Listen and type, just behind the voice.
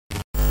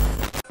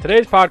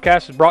Today's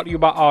podcast is brought to you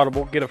by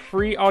Audible. Get a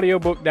free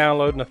audiobook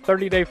download and a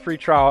 30-day free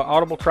trial at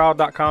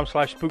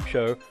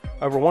audibletrial.com/spookshow.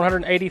 Over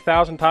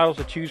 180,000 titles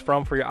to choose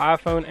from for your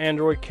iPhone,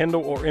 Android,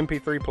 Kindle, or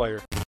MP3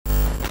 player.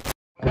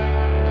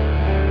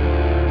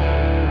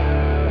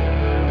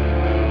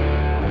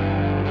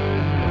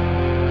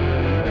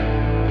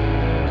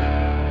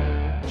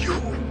 You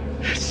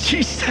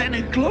see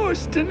Santa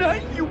Claus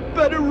tonight? You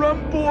better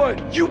run, boy.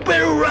 You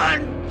better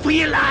run for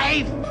your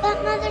life.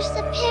 But Mother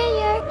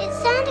Superior, it's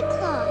Santa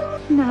Claus.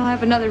 Now I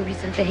have another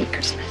reason to hate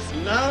Christmas.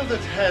 Now that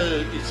hell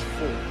is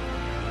full,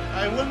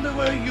 I wonder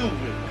where you will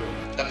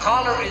go. The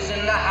caller is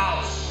in the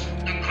house.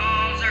 The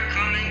calls are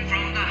coming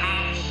from the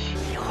house.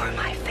 You're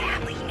my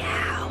family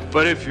now.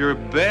 But if you're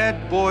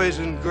bad boys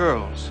and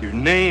girls, your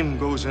name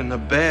goes in the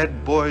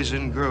bad boys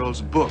and girls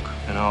book,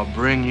 and I'll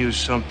bring you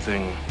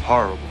something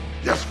horrible.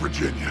 Yes,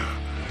 Virginia,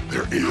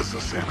 there is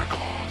a Santa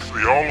Claus.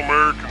 The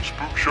All-American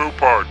Spook Show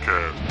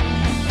Podcast.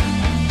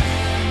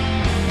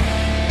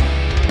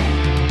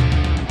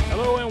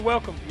 Hello and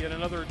welcome to yet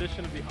another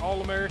edition of the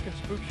All-American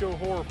Spook Show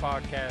Horror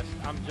Podcast.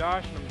 I'm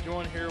Josh and I'm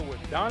joined here with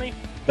Donnie.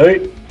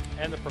 Hey.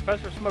 And the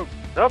Professor Smoke.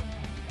 Yep.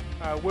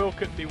 Will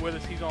couldn't be with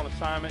us. He's on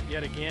assignment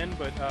yet again,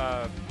 but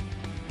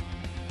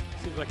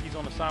seems like he's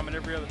on assignment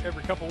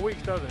every couple of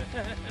weeks, doesn't it?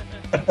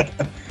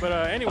 But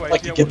anyway, I'd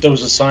like to get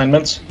those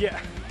assignments. Yeah.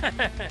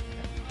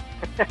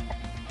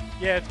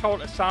 Yeah, it's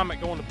called assignment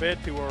going to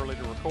bed too early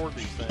to record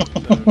these things.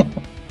 So.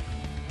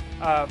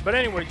 But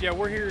anyways, yeah,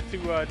 we're here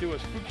to do a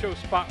Spook Show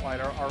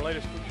Spotlight, our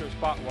latest Spook Show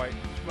Spotlight.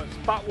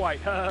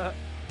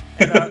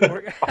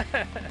 And,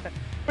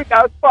 We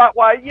got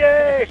Spotlight,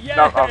 yay! Yay!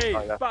 No, oh,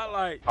 sorry,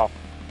 Spotlight! Oh.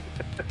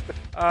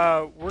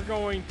 We're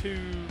going to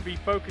be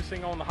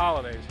focusing on the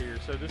holidays here.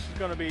 So this is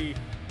going to be,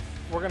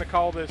 we're going to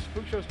call this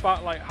Spook Show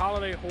Spotlight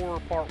Holiday Horror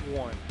Part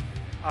 1.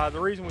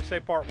 The reason we say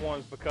Part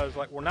 1 is because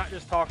we're not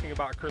just talking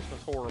about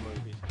Christmas horror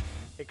movies.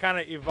 It kind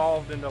of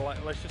evolved into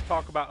let's just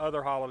talk about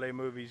other holiday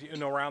movies,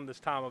 around this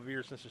time of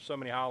year since there's so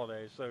many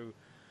holidays. So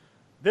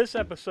this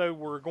episode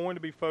we're going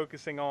to be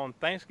focusing on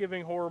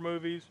Thanksgiving horror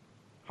movies,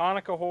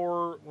 Hanukkah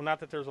horror, well, not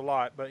that there's a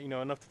lot, but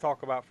enough to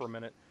talk about for a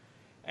minute.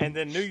 And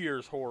then New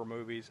Year's horror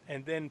movies.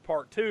 And then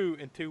part 2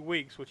 in 2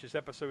 weeks, which is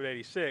episode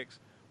 86,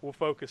 will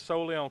focus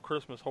solely on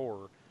Christmas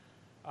horror.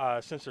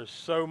 Since there's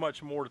so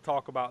much more to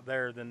talk about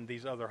there than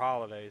these other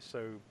holidays.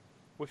 So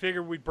we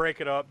figured we'd break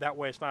it up. That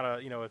way it's not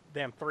a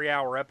damn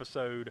 3-hour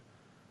episode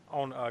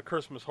on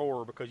Christmas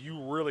horror, because you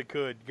really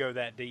could go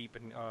that deep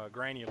and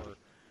granular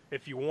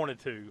if you wanted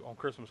to on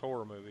Christmas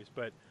horror movies.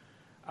 But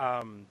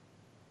I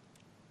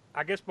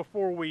guess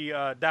before we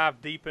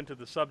dive deep into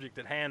the subject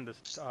at hand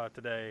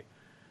today,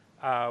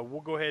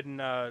 we'll go ahead and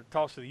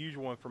toss the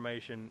usual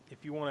information.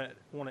 If you want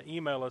to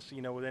email us,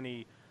 with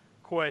any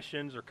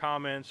questions or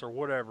comments or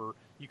whatever,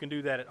 you can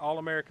do that at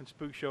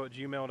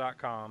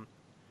allamericanspookshow@gmail.com.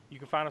 You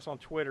can find us on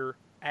Twitter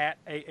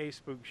at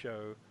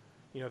 @AASpookShow.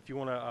 If you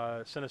want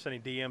to send us any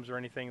DMs or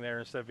anything there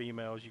instead of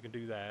emails, you can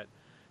do that.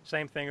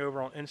 Same thing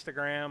over on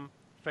Instagram,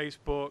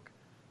 Facebook,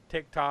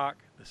 TikTok,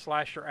 the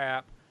Slasher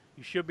app.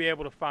 You should be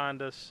able to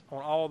find us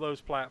on all those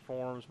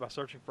platforms by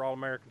searching for All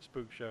American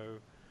Spook Show.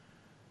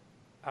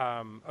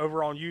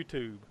 Over on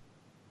YouTube,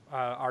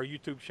 our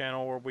YouTube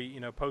channel, where we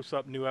post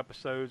up new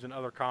episodes and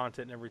other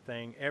content and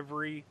everything.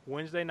 Every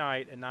Wednesday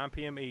night at 9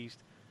 p.m.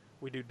 East,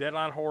 we do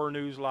Deadline Horror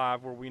News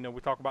Live, where we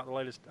talk about the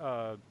latest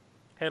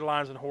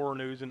headlines and horror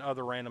news and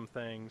other random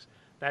things.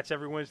 That's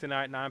every Wednesday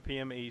night, 9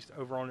 p.m. East,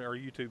 over on our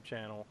YouTube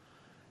channel.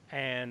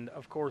 And,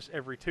 of course,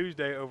 every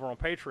Tuesday over on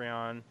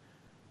Patreon,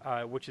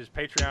 which is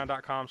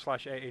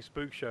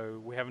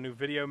patreon.com/AASpookShow. We have a new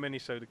video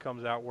minisode that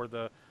comes out where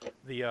the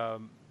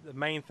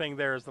main thing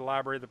there is the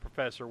Library of the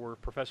Professor, where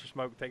Professor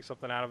Smoke takes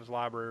something out of his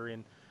library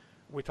and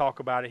we talk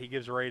about it. He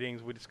gives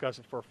ratings. We discuss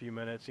it for a few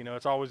minutes.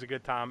 It's always a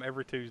good time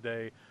every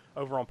Tuesday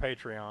over on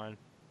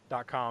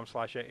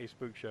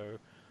patreon.com/AASpookShow.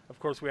 Of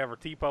course, we have our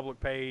TeePublic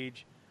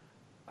page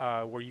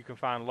where you can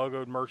find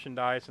logoed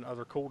merchandise and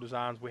other cool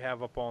designs we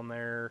have up on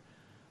there.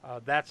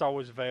 That's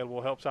always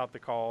available, helps out the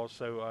cause.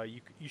 So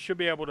you should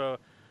be able to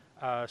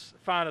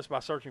find us by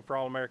searching for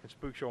All American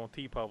Spook Show on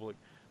TeePublic.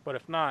 But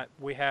if not,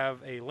 we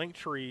have a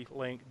Linktree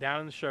link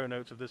down in the show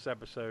notes of this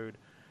episode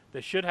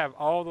that should have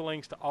all the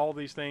links to all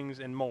these things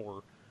and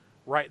more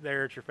right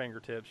there at your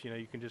fingertips.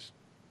 You can just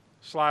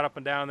slide up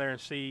and down there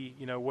and see,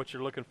 what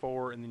you're looking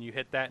for, and then you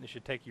hit that and it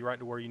should take you right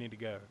to where you need to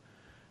go.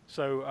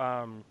 So,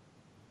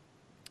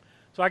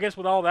 so I guess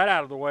with all that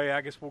out of the way,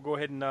 I guess we'll go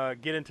ahead and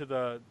get into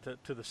the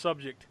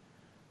subject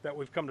that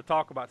we've come to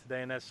talk about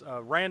today, and that's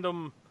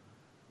random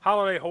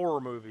holiday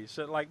horror movies.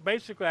 So,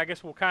 basically, I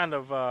guess we'll kind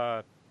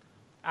of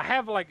I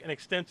have an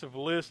extensive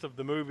list of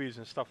the movies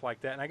and stuff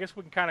like that, and I guess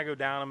we can kind of go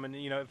down them. And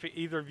if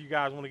either of you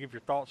guys want to give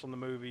your thoughts on the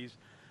movies,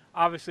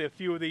 obviously a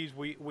few of these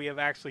we have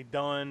actually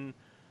done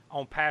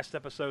on past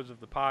episodes of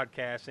the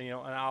podcast, and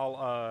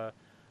and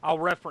I'll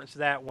reference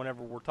that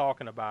whenever we're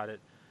talking about it.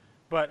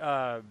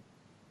 But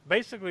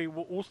basically,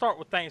 we'll start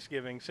with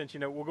Thanksgiving, since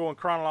we'll go in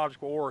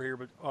chronological order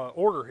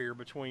here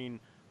between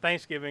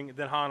Thanksgiving,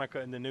 then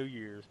Hanukkah, and the New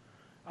Year's.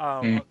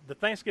 The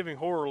Thanksgiving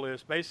horror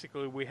list.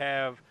 Basically, we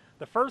have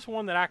The first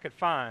one that I could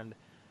find.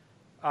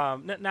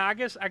 Now, I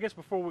guess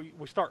before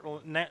we start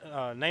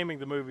naming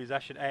the movies, I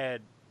should add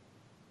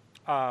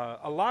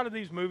a lot of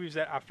these movies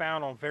that I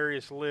found on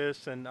various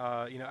lists, and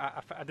I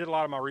did a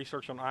lot of my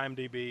research on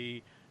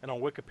IMDb and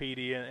on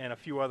Wikipedia and a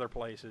few other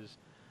places.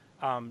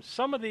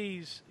 Some of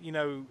these,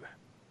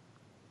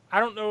 I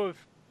don't know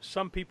if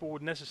some people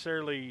would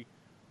necessarily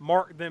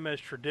mark them as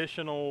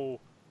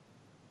traditional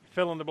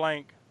fill in the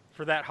blank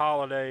for that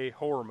holiday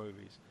horror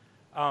movies.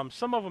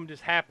 Some of them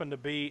just happen to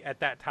be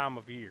at that time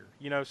of year,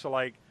 so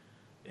like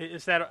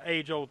it's that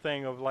age-old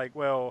thing of like,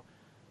 well,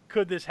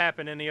 could this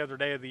happen any other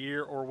day of the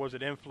year, or was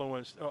it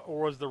influenced,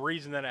 or was the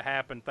reason that it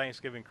happened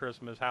Thanksgiving,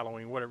 Christmas,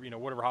 Halloween,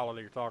 whatever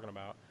holiday you're talking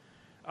about.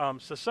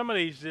 So some of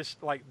these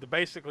just like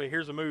basically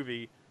here's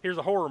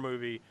a horror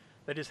movie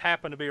that just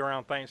happened to be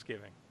around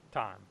Thanksgiving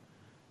time.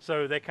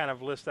 So they kind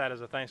of list that as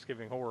a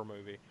Thanksgiving horror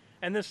movie.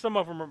 And then some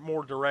of them are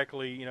more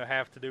directly,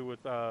 have to do with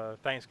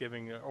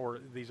Thanksgiving or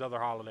these other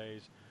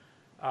holidays.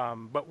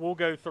 But we'll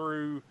go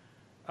through,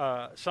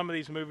 some of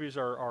these movies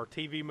are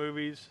TV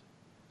movies.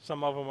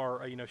 Some of them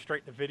are,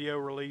 straight to video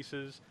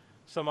releases.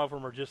 Some of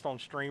them are just on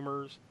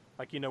streamers.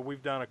 Like,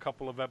 we've done a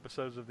couple of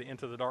episodes of the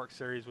Into the Dark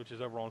series, which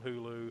is over on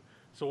Hulu.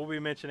 So we'll be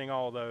mentioning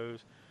all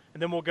those.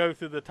 And then we'll go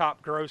through the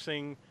top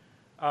grossing.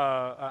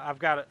 I've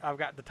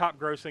got the top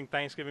grossing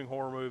Thanksgiving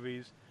horror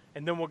movies.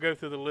 And then we'll go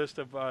through the list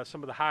of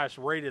some of the highest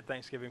rated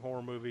Thanksgiving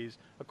horror movies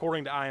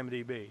according to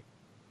IMDb.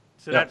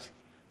 So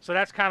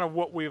that's kind of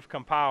what we've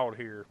compiled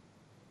here.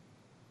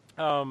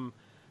 And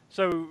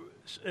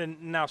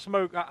now,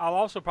 Smoke, I'll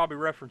also probably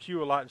reference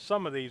you a lot in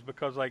some of these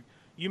because, like,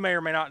 you may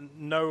or may not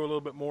know a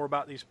little bit more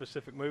about these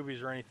specific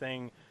movies or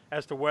anything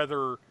as to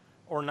whether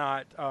or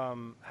not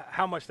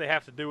how much they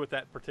have to do with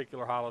that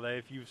particular holiday.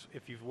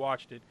 If you've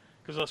watched it,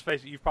 because let's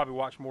face it, you've probably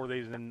watched more of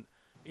these than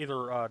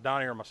either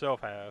Donnie or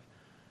myself have.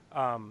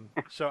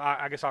 So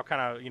I guess I'll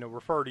kind of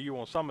refer to you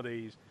on some of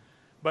these,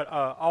 but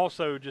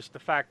also just the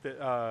fact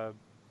that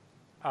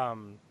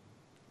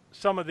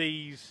some of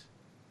these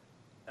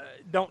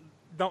don't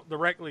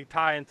directly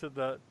tie into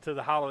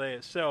the holiday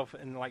itself,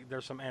 and like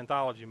there's some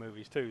anthology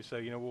movies too.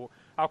 So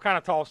I'll kind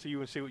of toss to you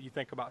and see what you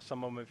think about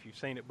some of them if you've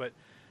seen it,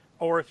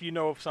 or if you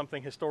know of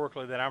something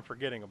historically that I'm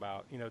forgetting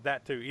about,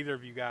 that too. Either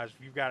of you guys,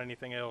 if you've got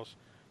anything else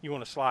you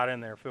want to slide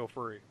in there, feel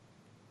free.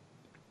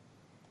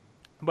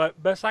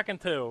 But best I can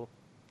tell,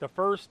 the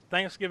first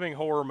Thanksgiving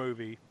horror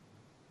movie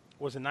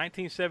was in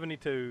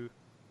 1972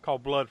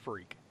 called Blood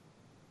Freak.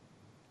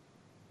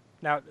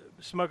 Now,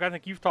 Smoke, I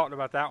think you've talked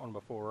about that one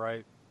before,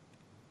 right?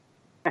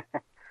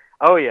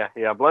 Oh yeah.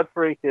 Blood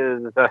Freak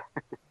is.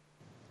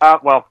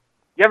 Well,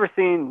 you ever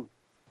seen?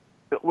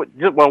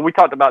 Well, we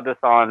talked about this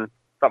on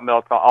something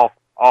else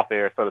off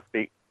air, so to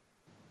speak.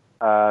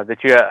 That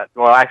you had.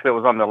 Well, actually, it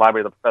was on the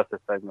Library of the Professor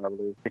segment, I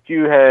believe. That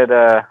you had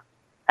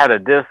had a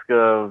disc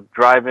of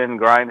drive-in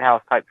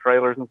grindhouse type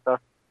trailers and stuff.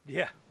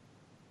 Yeah.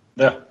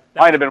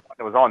 Might have been one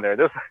that was on there.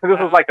 This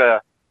was like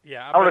a.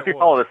 Yeah. I don't know if you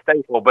call it a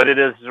staple, but it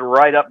is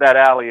right up that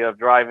alley of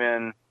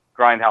drive-in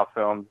grindhouse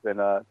films,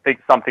 and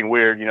think Something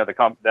Weird,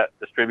 that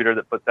distributor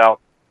that puts out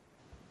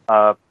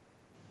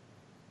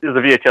is a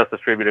VHS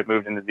distributor that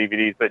moved into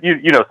DVDs, but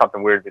you know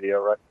Something Weird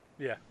Video, right?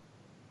 Yeah.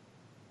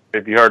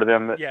 Have you heard of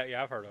them?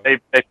 Yeah, I've heard of them.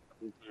 I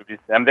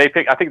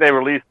think they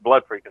released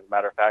Blood Freak, as a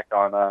matter of fact,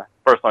 on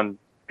first on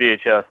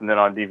VHS and then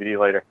on DVD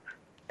later,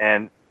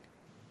 and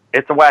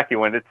it's a wacky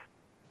one. It's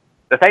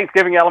the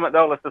Thanksgiving element,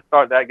 though. Let's just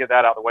get that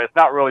out of the way. It's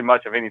not really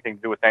much of anything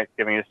to do with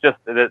Thanksgiving. It's just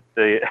that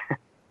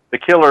the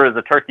killer is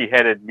a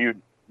turkey-headed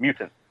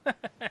mutant.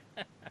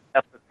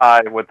 That's the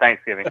tie with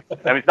Thanksgiving. I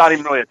mean, it's not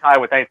even really a tie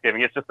with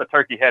Thanksgiving. It's just a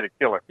turkey-headed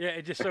killer. Yeah,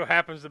 it just so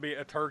happens to be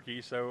a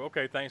turkey, so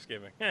okay,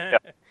 Thanksgiving. Yeah.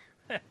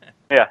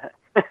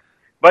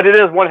 But it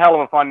is one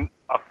hell of a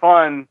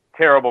fun,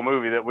 terrible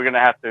movie that we're going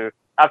to have to.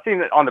 I've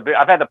seen it on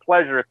I've had the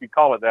pleasure, if you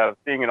call it that, of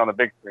seeing it on the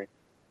big screen.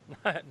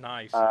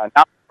 Nice. Not when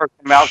it first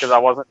came out, because I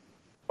wasn't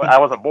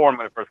born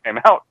when it first came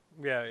out.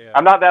 Yeah.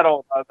 I'm not that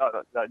old.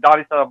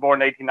 Donnie said I'm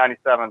born in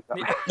 1897. So.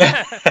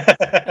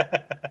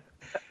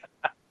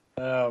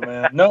 Oh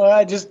man, no,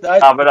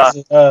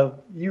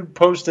 you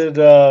posted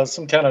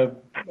some kind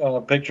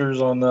of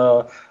pictures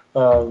on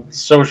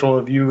social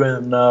of you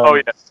and. Oh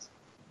yeah.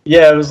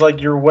 Yeah, it was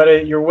like your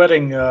wedding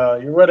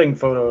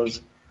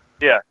photos.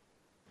 Yeah.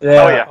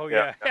 Yeah. Oh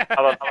yeah.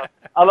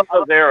 I love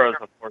those eras,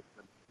 of course.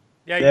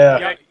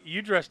 Yeah.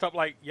 You dressed up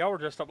like y'all were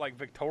dressed up like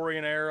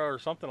Victorian era or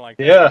something like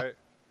that. Yeah. Right?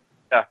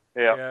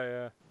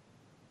 Yeah.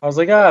 I was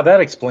like, that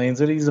explains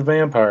it. He's a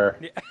vampire.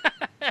 Yeah.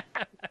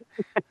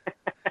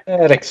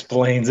 That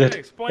explains it.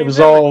 It was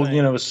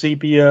everything. all,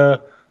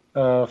 sepia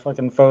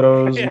fucking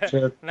photos and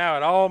shit. Now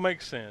it all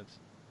makes sense.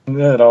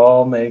 It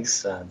all makes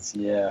sense,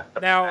 yeah.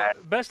 Now,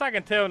 best I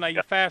can tell, now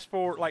you fast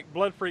forward, like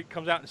Blood Freak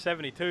comes out in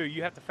 72,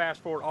 you have to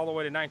fast forward all the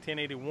way to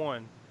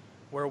 1981,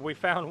 where we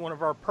found one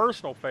of our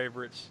personal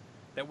favorites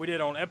that we did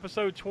on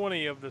episode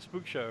 20 of the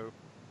Spook Show,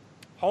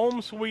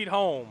 Home Sweet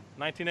Home,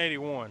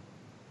 1981.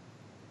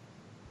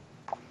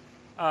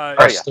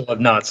 I still have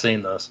not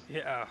seen this.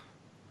 Yeah.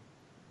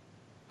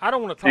 I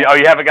don't want to talk. Oh,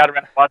 you haven't got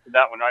around to watching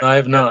that one, right? I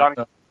have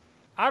not.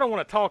 I I don't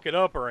want to talk it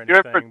up or You're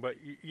in anything, but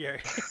yeah,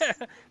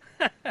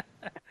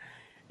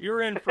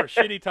 you're in for a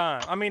shitty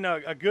time. I mean,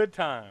 a good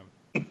time.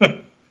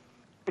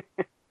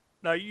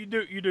 No, you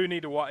do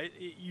need to watch.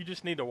 You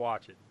just need to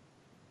watch it.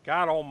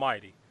 God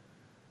Almighty.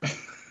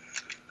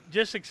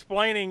 Just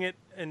explaining it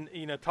and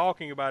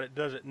talking about it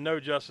does it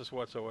no justice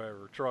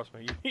whatsoever. Trust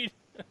me.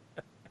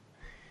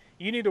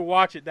 You need to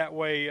watch it that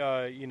way.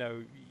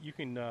 You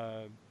can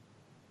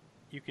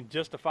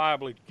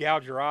justifiably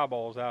gouge your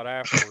eyeballs out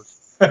afterwards.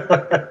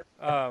 But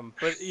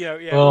if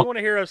you want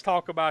to hear us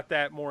talk about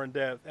that more in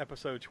depth,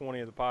 episode 20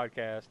 of the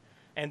podcast.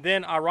 And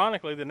then,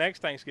 ironically, the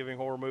next Thanksgiving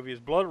horror movie is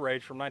Blood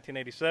Rage from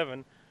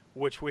 1987,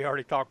 which we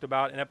already talked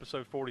about in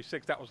episode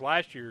 46. That was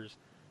last year's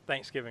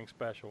Thanksgiving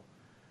special.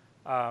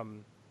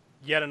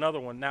 Yet another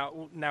one.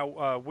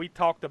 Now we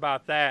talked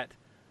about that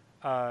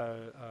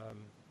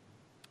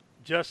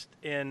just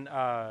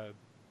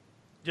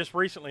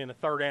recently in the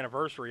 3rd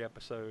anniversary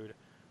episode,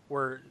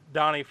 where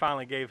Donnie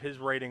finally gave his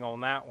rating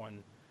on that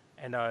one,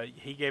 and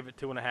he gave it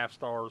 2.5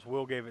 stars.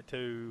 Will gave it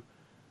 2.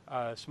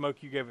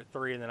 Smoke, you gave it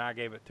 3, and then I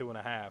gave it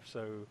 2.5.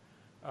 So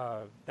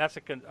that's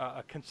a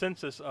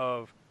consensus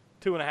of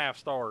 2.5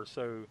 stars.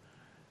 So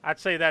I'd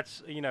say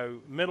that's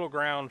middle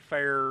ground,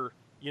 fair.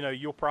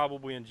 You'll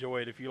probably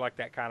enjoy it if you like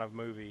that kind of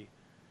movie.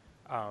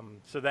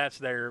 So that's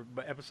there.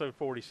 But episode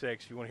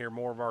 46, if you want to hear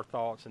more of our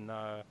thoughts, and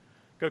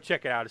go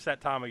check it out. It's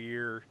that time of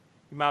year.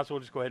 You might as well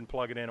just go ahead and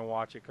plug it in and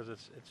watch it because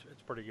it's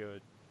pretty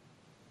good.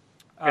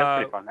 It's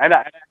pretty fun. And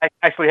I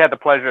actually had the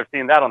pleasure of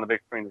seeing that on the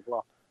big screen as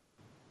well.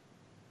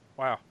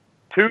 Wow.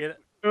 Two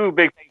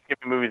big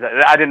Thanksgiving movies.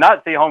 I did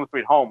not see Home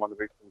Sweet Home on the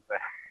big screen.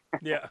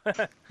 Yeah.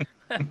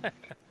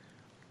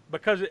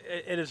 Because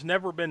it has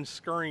never been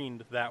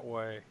screened that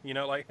way.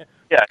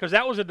 Because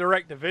that was a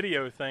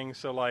direct-to-video thing,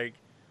 so,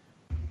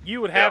 you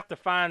would have to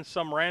find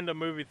some random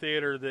movie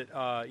theater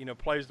that,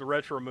 plays the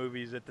retro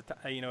movies at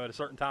at a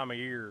certain time of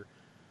year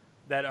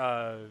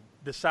that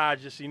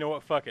decides just,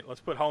 fuck it, let's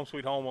put Home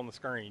Sweet Home on the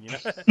screen,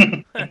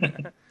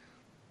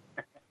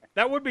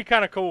 That would be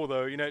kind of cool,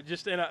 though,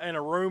 just in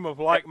a room of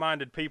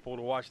like-minded people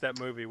to watch that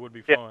movie would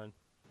be fun.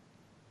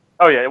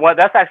 Oh, yeah. Well,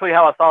 that's actually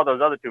how I saw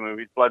those other 2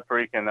 movies, Blood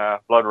Freak and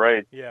Blood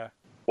Rage. Yeah.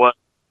 Well,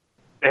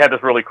 they had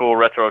this really cool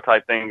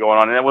retro-type thing going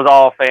on, and it was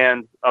all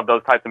fans of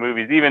those types of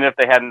movies, even if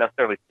they hadn't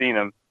necessarily seen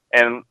them.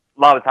 And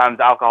a lot of times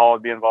alcohol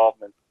would be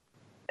involved.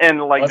 And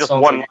just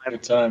one like a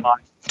good time.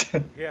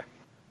 Yeah.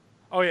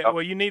 Oh, yeah.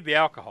 Well, you need the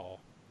alcohol.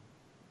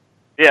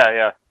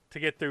 Yeah. To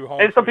get through Home.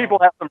 And some people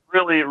have some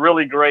really,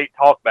 really great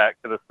talkback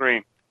to the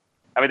screen.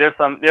 I mean, there's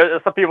some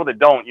people that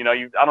don't. I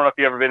don't know if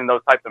you've ever been in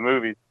those types of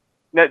movies.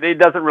 It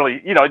doesn't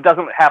really, it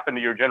doesn't happen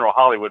to your general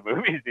Hollywood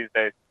movies these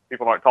days.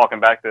 People aren't talking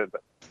back to it.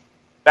 But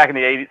back in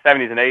the 80s,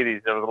 70s, and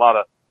 80s, there was a lot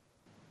of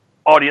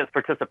audience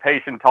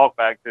participation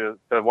talkback to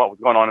what was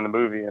going on in the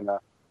movie, and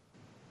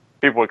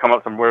people would come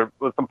up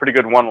with some pretty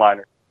good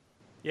one-liners.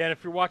 Yeah, and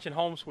if you're watching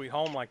Home Sweet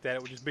Home like that,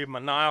 it would just be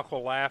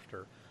maniacal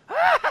laughter.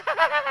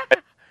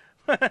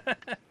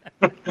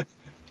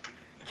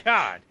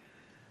 God.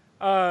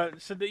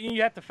 So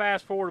you have to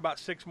fast forward about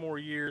 6 more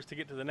years to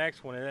get to the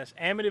next one, and that's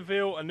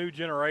Amityville: A New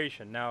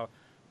Generation. Now,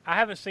 I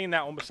haven't seen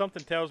that one, but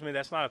something tells me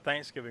that's not a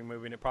Thanksgiving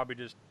movie, and it probably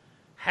just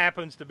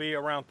happens to be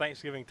around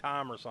Thanksgiving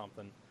time or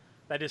something.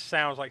 That just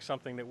sounds like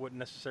something that wouldn't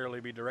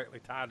necessarily be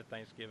directly tied to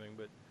Thanksgiving,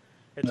 but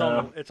it's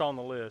on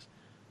the list.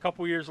 A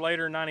couple years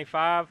later, in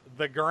 95,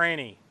 The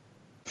Granny.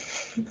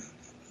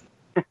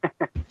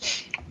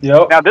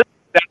 Yep. Now, this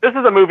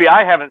is a movie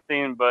I haven't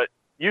seen, but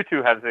you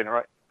 2 have seen it,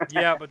 right?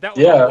 Yeah, but that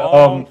was a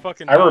long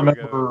fucking time I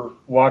remember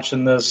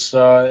watching this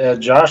at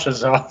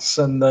Josh's house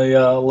in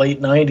the late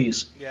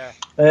 90s. Yeah.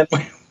 And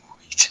we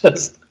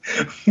just,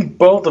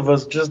 both of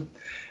us just,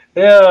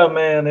 yeah,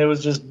 man, it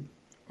was just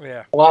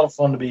a lot of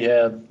fun to be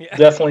had. Yeah.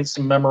 Definitely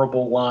some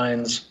memorable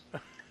lines.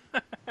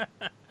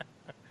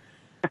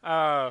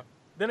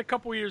 Then a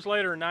couple years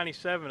later in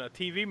 97, a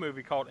TV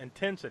movie called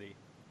Intensity.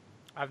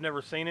 I've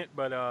never seen it,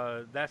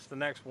 but that's the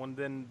next one.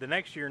 Then the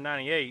next year,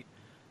 98,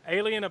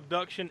 Alien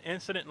Abduction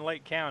Incident in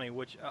Lake County,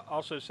 which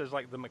also says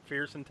like the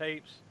McPherson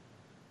tapes.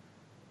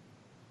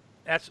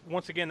 That's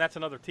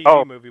another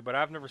TV movie, but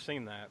I've never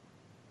seen that.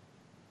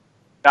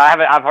 No, I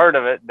haven't. I've heard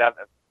of it.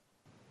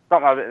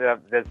 Something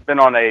that's been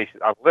on a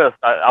list.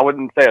 I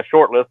wouldn't say a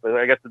short list, but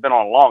I guess it's been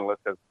on a long list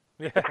because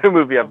it's a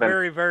movie I've been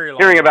very, very long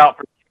hearing about.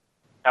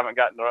 Haven't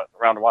gotten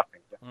around to watching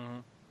it.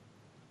 Mm-hmm.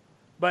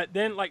 But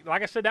then, like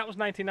I said, that was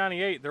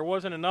 1998. There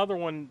wasn't another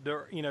one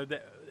there,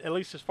 that, at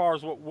least as far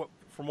as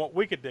from what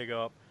we could dig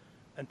up,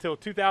 until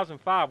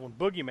 2005 when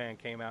Boogeyman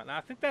came out. And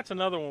I think that's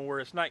another one where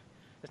it's not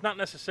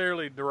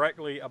necessarily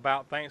directly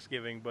about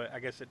Thanksgiving, but I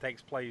guess it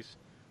takes place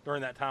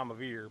during that time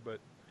of year. But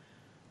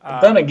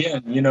then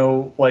again,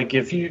 like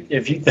if you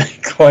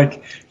think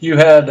like you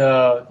had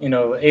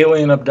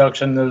Alien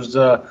Abduction, that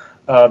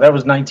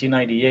was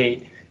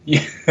 1998.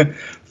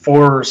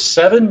 For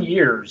 7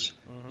 years,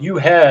 you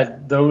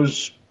had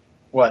those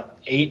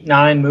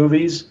 8-9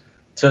 movies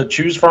to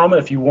choose from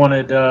if you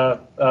wanted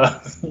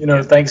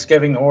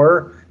Thanksgiving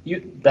horror.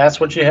 that's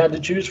what you had to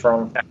choose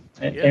from. Yeah.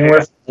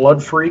 Anywhere from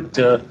Blood Freak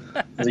to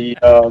the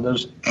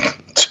those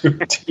two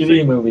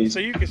TV movies. So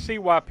you can see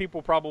why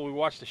people probably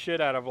watch the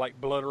shit out of like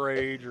Blood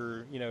Rage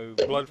or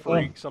Blood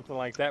Freak, something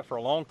like that, for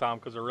a long time,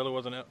 because there really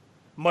wasn't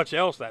much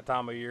else that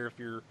time of year if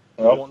you're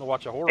wanting to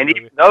watch a horror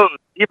movie. And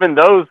even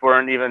those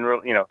weren't even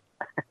real,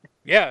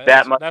 Yeah,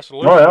 that's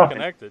loosely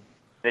connected.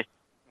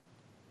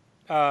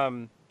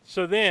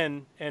 So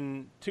then,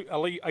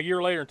 a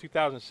year later in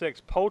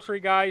 2006,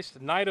 Poultrygeist: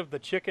 Night of the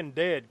Chicken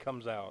Dead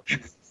comes out.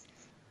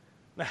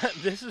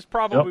 This is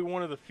probably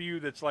one of the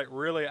few that's like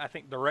really, I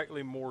think,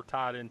 directly more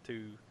tied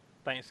into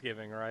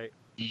Thanksgiving, right?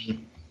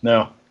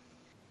 No.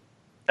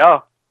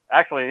 No,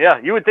 actually, yeah,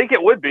 you would think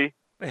it would be.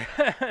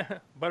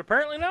 But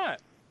apparently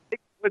not. It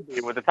would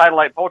be with the title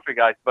like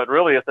Poultrygeist, but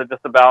really it's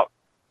just about,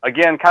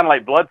 again, kind of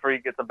like Blood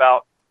Freak, it's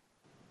about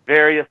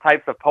various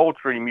types of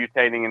poultry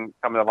mutating and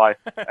coming to life.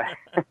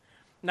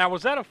 Now,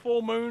 was that a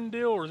full moon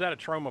deal, or is that a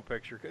Troma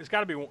picture? It's got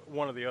to be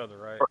one or the other,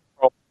 right?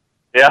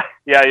 Yeah,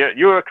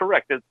 you were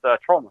correct. It's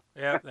Troma.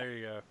 Yeah, there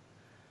you go.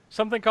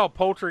 Something called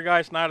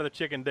Poultrygeist: Night of the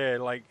Chicken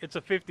Dead. Like, it's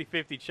a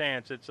 50-50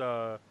 chance. It's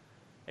either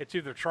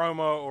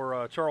Troma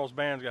or Charles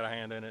Band's got a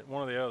hand in it,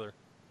 one or the other.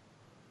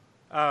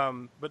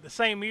 But the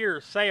same year,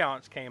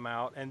 Seance came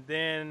out, and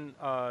then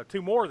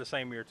two more the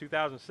same year,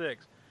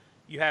 2006.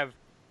 You have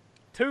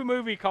two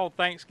movies called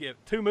Thanksgiving.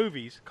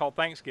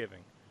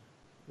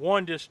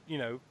 One just,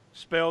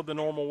 spelled the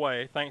normal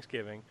way,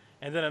 Thanksgiving,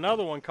 and then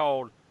another one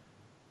called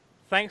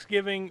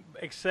Thanksgiving,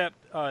 except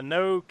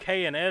no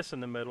K and S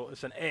in the middle.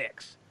 It's an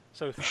X.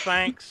 So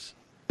thanks.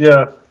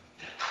 Yeah.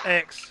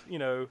 X,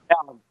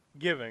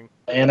 giving.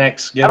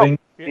 Annex giving.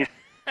 Yeah.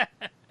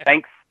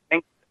 Thanks,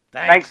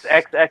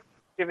 XX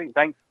giving,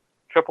 thanks,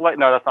 AAA.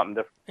 No, that's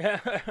something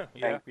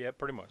different. yeah,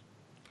 pretty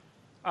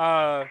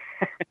much.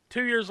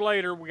 2 years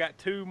later, we got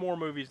two more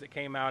movies that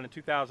came out in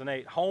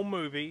 2008, Home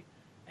Movie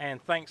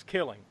and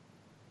Thanksgiving.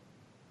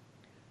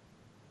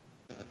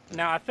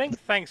 Now, I think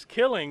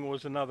Thanksgiving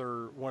was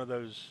another one of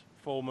those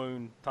full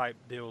moon type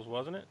deals,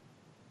 wasn't it?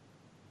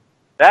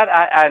 That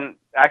I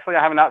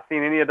have not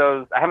seen any of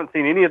those. I haven't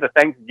seen any of the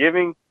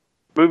Thanksgiving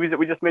movies that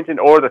we just mentioned,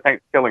 or the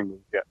Thanksgiving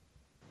movies yet.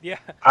 Yeah,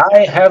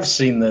 I have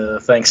seen the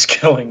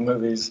Thanksgiving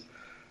movies,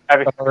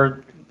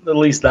 or at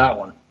least that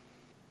one.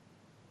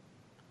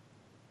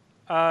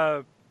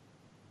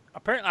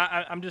 Apparently,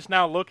 I'm just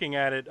now looking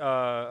at it.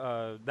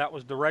 That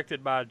was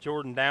directed by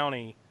Jordan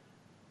Downey.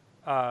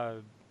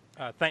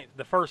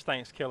 The first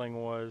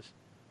Thanksgiving was.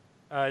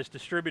 It's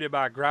distributed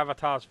by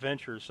Gravitas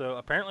Ventures. So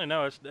apparently,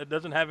 no, it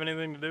doesn't have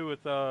anything to do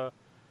with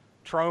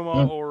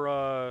Troma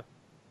or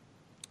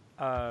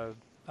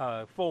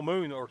Full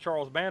Moon or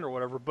Charles Band or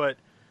whatever. But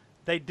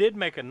they did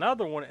make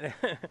another one,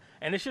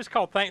 and it's just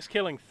called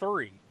Thanksgiving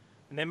 3.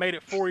 And they made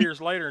it 4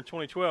 years later in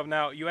 2012.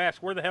 Now, you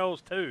ask, where the hell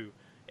is 2?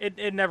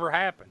 It never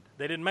happened.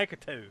 They didn't make a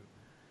 2.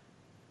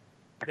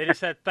 They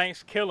just had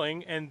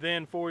Thanksgiving, and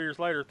then 4 years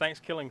later,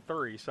 Thanksgiving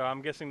 3. So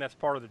I'm guessing that's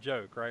part of the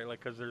joke, right?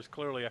 Like, because there's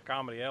clearly a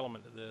comedy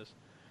element to this.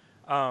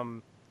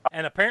 And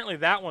apparently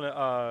that one,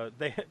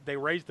 they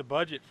raised the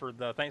budget for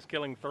the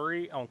Thanksgiving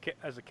 3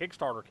 as a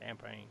Kickstarter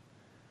campaign.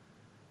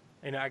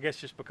 And I guess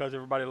just because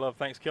everybody loved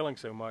Thanksgiving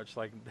so much,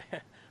 like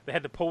they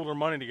had to pull their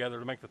money together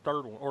to make the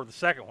third one or the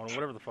second one,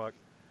 whatever the fuck.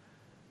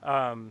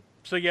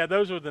 So yeah,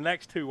 those are the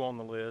next two on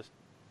the list.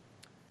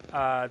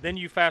 Then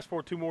you fast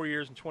forward 2 more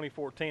years in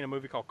 2014, a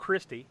movie called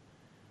Christie.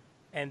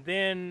 And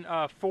then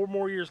 4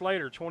 more years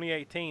later,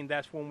 2018,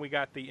 that's when we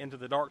got the Into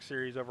the Dark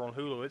series over on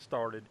Hulu. It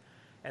started.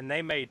 And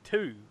they made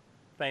 2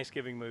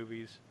 Thanksgiving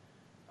movies.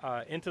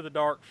 Into the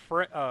Dark,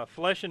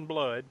 Flesh and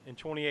Blood in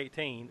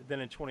 2018. Then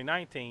in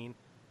 2019,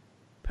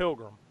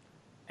 Pilgrim.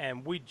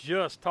 And we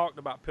just talked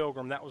about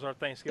Pilgrim. That was our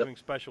Thanksgiving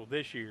special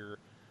this year,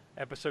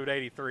 episode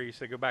 83.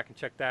 So go back and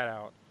check that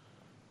out.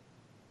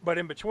 But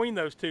in between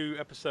those 2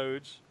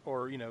 episodes,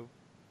 or,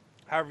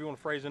 however you want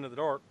to phrase Into the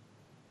Dark,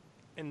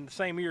 in the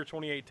same year,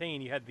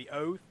 2018, you had The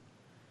Oath.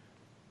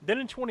 Then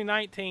in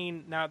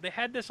 2019, now they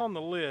had this on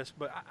the list,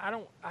 but I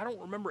don't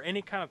remember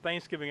any kind of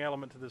Thanksgiving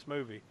element to this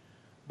movie.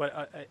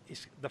 But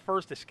it's the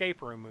first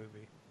escape room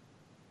movie.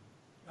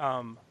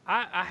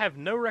 I have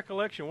no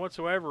recollection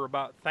whatsoever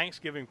about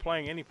Thanksgiving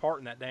playing any part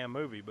in that damn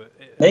movie. But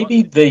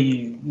maybe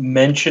they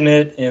mention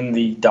it in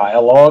the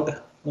dialogue.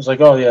 It was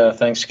like, oh yeah,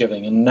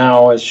 Thanksgiving, and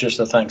now it's just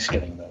a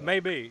Thanksgiving movie.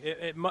 Maybe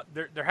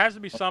there has to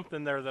be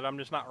something there that I'm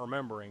just not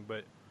remembering,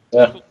 but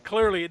yeah.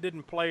 Clearly it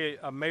didn't play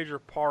a major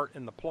part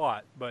in the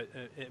plot, but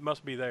it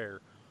must be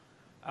there.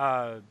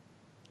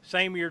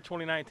 Same year,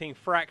 2019,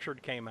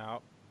 Fractured came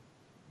out.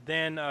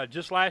 Then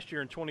just last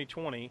year in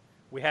 2020,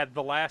 we had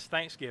The Last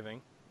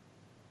Thanksgiving.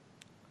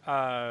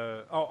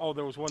 There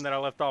was one that I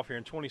left off here.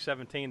 In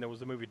 2017, there was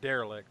the movie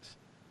Derelicts.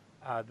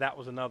 That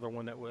was another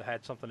one that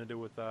had something to do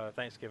with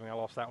Thanksgiving. I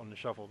lost that one in the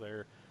shuffle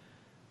there.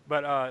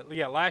 But,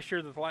 yeah, last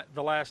year,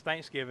 the Last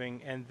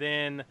Thanksgiving, and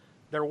then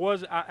there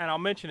was, and I'll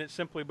mention it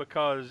simply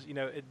because,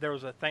 there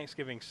was a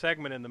Thanksgiving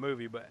segment in the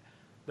movie, but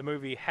the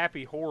movie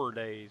Happy Horror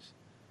Days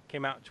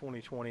came out in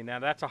 2020. Now,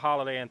 that's a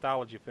holiday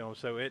anthology film,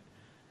 so it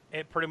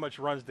pretty much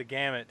runs the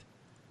gamut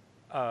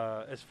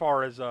as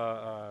far as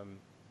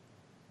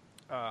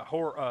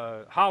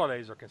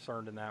holidays are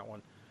concerned in that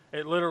one.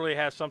 It literally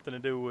has something to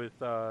do with,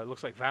 it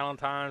looks like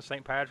Valentine's,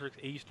 St. Patrick's,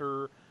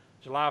 Easter,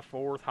 July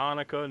 4th,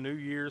 Hanukkah, New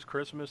Year's,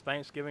 Christmas,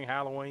 Thanksgiving,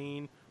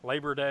 Halloween,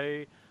 Labor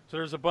Day. So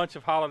there's a bunch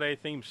of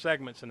holiday-themed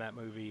segments in that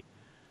movie.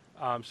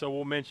 So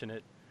we'll mention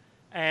it.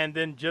 And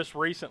then just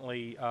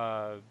recently,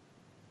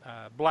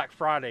 Black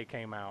Friday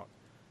came out.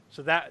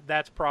 So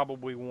that's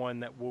probably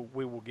one that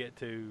we will get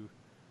to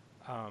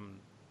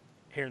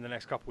here in the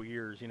next couple of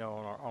years,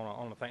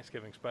 on a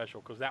Thanksgiving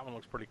special, because that one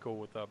looks pretty cool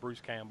with Bruce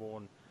Campbell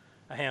and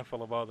a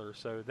handful of others.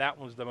 So that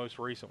one's the most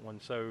recent one.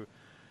 So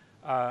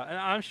and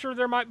I'm sure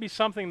there might be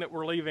something that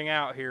we're leaving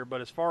out here,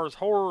 but as far as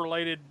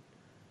horror-related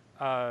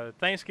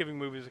Thanksgiving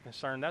movies are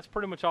concerned, that's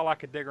pretty much all I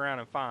could dig around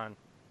and find.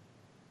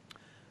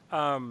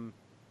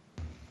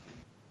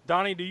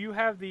 Donnie, do you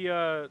have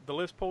the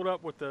list pulled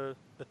up with the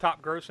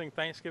top-grossing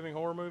Thanksgiving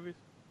horror movies?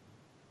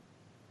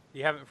 Do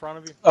you have it in front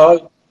of you?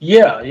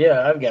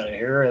 Yeah, I've got it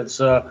here. It's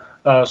so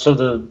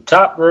the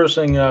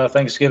top-grossing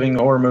Thanksgiving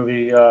horror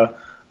movie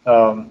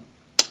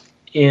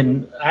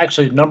in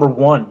actually number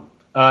one.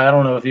 I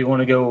don't know if you want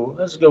to go.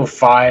 Let's go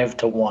 5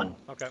 to 1.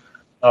 Okay.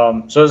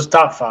 So it's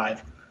top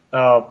 5.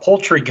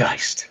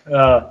 Poultrygeist.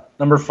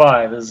 Number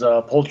 5 is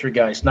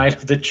Poultrygeist, Night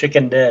of the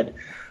Chicken Dead.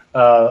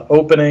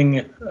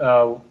 Opening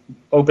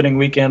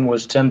weekend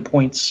was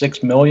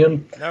 10.6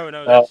 million.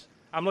 No,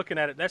 I'm looking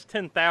at it. That's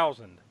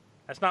 10,000.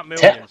 That's not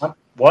millions.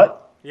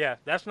 What? Yeah,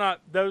 that's not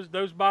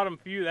those bottom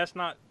few. That's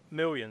not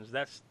millions.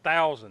 That's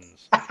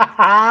thousands.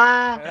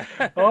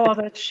 Oh,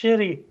 that's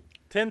shitty.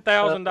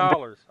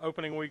 $10,000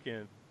 opening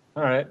weekend.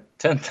 All right,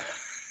 10.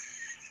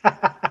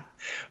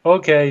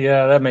 Okay,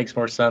 yeah, that makes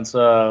more sense.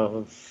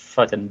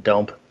 Fucking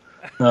dump.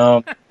 We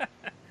don't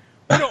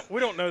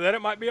know that.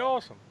 It might be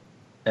awesome.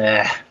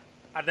 I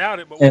doubt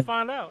it, but we'll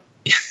find out.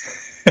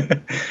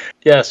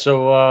 Yeah,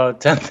 so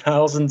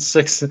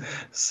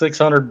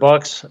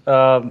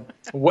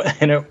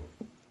 $10,600, and it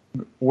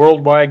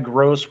worldwide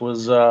gross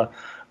was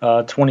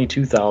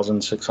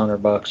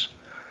 $22,600.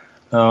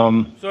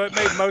 So it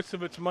made most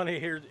of its money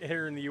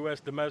here in the U.S.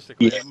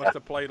 domestically. Yeah. It must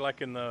have played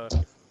like in the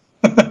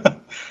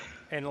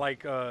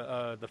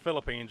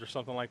Philippines or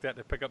something like that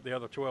to pick up the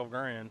other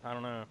 $12,000. I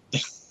don't know.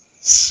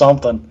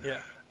 Something.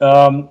 Yeah.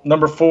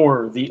 Number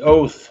 4, The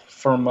Oath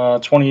from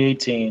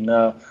 2018.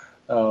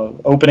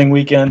 Opening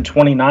weekend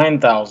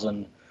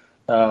 29,000.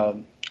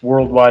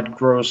 Worldwide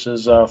gross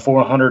is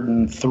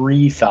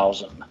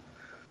 403,000.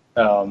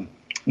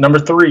 Number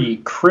 3,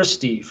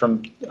 Christie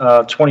from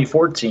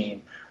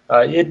 2014.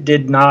 It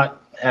did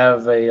not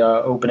have a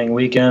opening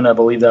weekend. I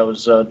believe that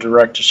was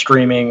direct to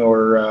streaming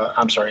or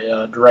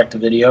direct to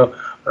video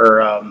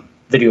or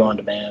video on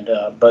demand.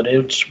 But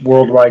its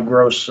worldwide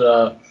gross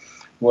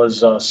was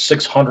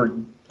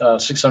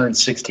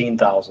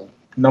 616,000.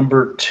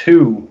 Number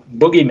 2,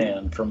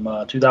 Boogeyman from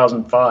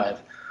 2005.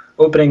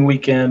 Opening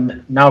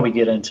weekend. Now we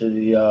get into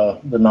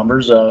the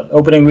numbers.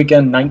 Opening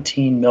weekend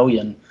 19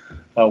 million.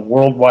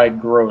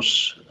 Worldwide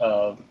gross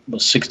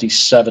was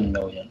 67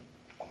 million.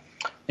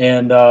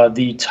 And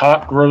the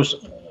top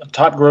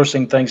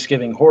grossing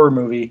Thanksgiving horror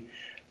movie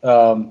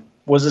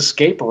was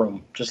Escape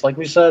Room, just like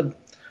we said.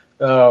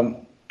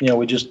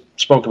 We just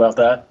spoke about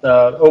that.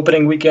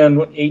 Opening weekend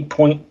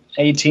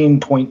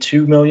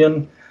 18.2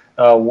 million.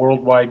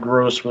 Worldwide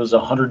gross was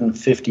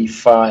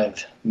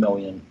 155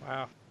 million.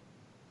 Wow.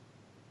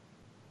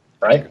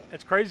 Right?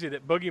 It's crazy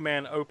that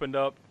Boogeyman opened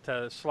up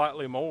to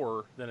slightly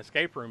more than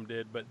Escape Room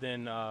did, but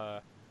then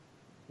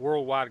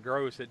worldwide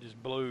gross, it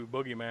just blew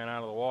Boogeyman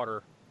out of the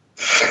water.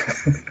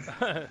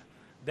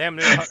 damn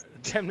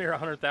near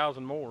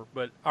 100,000 more,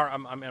 but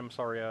I'm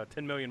sorry,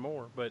 10 million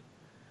more. But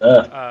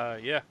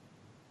yeah,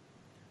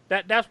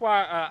 that's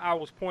why I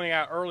was pointing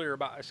out earlier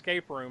about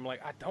Escape Room.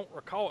 Like, I don't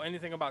recall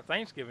anything about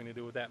Thanksgiving to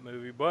do with that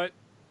movie, but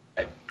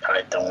I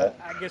don't.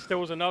 I guess there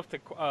was enough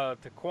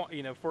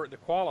for it to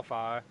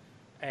qualify,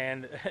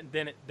 and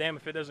then damn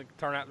if it doesn't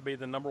turn out to be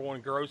the number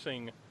 1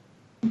 grossing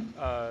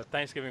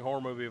Thanksgiving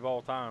horror movie of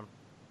all time.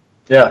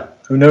 Yeah,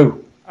 who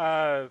knew?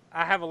 I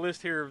have a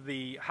list here of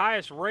the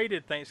highest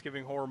rated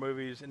Thanksgiving horror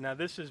movies, and now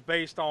this is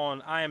based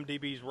on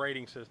IMDb's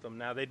rating system.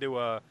 Now they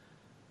do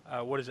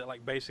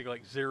basically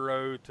like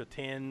 0 to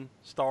 10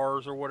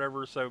 stars or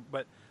whatever. So,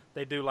 but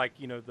they do like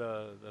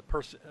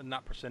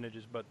not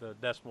percentages, but the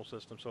decimal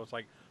system. So it's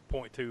like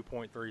 0.2,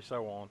 0.3,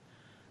 so on.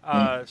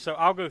 So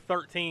I'll go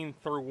 13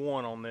 through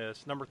 1 on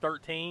this. Number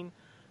 13,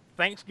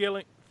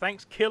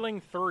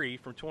 Thanksgiving 3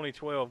 from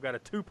 2012 got a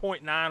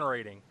 2.9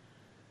 rating.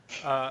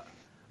 I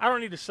don't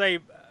need to say,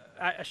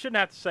 I shouldn't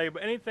have to say,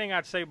 but anything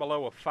I'd say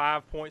below a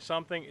 5 point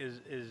something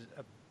is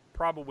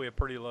probably a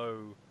pretty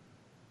low,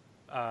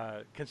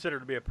 considered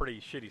to be a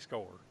pretty shitty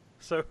score.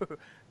 So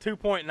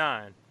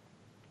 2.9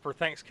 for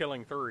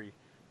Thanksgiving 3.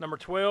 Number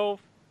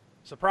 12,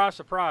 surprise,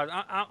 surprise.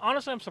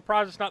 Honestly, I'm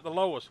surprised it's not the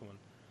lowest one.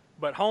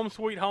 But Home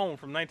Sweet Home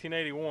from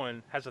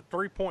 1981 has a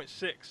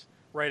 3.6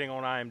 rating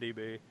on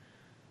IMDb.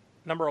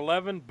 Number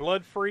 11,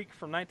 Blood Freak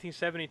from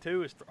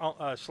 1972 is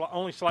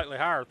only slightly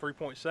higher,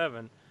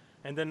 3.7.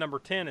 And then number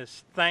 10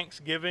 is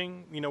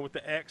Thanksgiving, with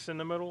the X in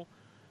the middle,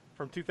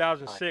 from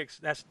 2006.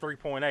 That's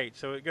 3.8.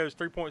 So it goes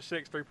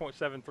 3.6,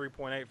 3.7,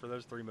 3.8 for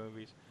those 3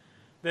 movies.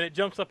 Then it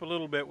jumps up a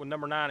little bit with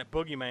number 9 at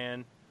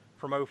Boogeyman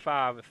from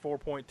 05 at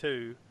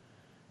 4.2.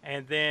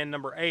 And then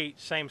number 8,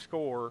 same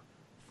score,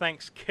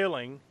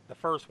 Thanksgiving, the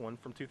first one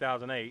from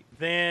 2008.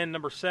 Then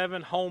number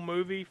 7, Home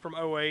Movie from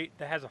 08,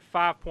 that has a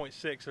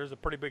 5.6. There's a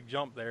pretty big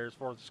jump there as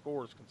far as the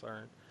score is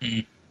concerned.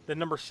 Mhm. Then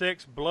number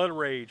 6, Blood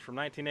Rage from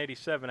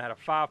 1987, had a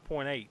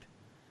 5.8,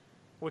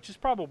 which is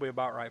probably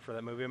about right for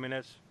that movie. I mean,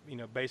 that's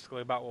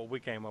basically about what we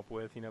came up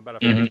with. About a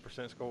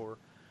 50% score.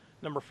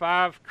 Number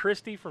 5,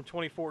 Christie from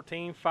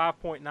 2014,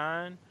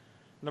 5.9.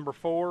 Number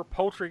 4,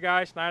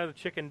 Poultrygeist, Night of the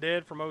Chicken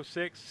Dead from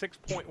 06,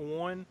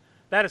 6.1.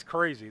 That is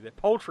crazy. That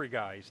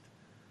Poultrygeist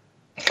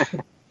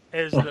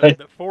is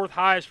the 4th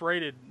highest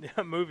rated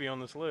movie on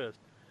this list.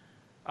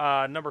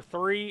 Number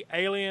 3,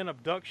 Alien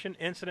Abduction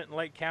Incident in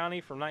Lake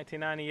County from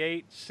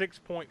 1998,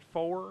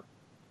 6.4.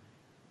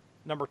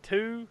 Number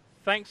 2,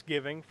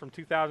 Thanksgiving from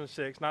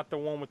 2006, not the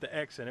one with the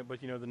X in it,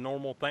 but the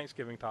normal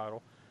Thanksgiving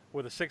title,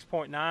 with a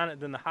 6.9. And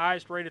then the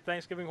highest rated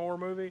Thanksgiving horror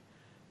movie,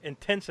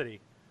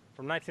 Intensity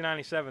from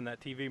 1997, that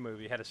TV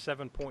movie, had a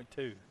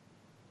 7.2.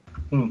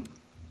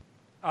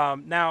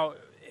 Now,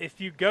 if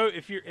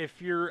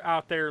you're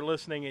out there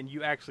listening and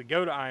you actually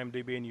go to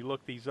IMDb and you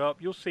look these up,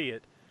 you'll see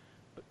it.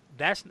 But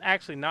that's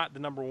actually not the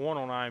number 1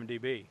 on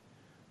IMDb.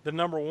 The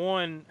number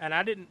 1,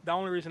 and the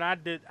only reason I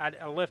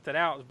left it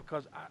out is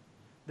because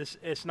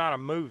it's not a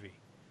movie.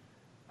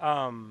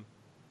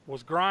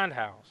 Was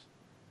Grindhouse,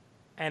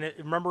 and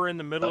remember in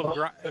the middle of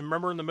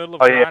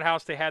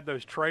Grindhouse they had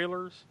those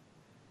trailers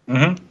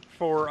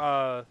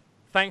for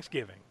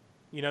Thanksgiving.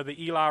 The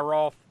Eli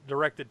Roth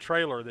directed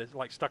trailer that's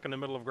like stuck in the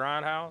middle of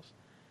Grindhouse.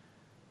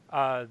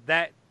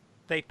 That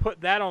they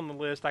put that on the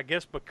list, I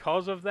guess,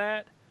 because of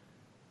that,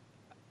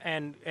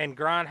 and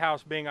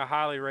Grindhouse being a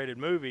highly rated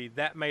movie,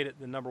 that made it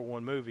the number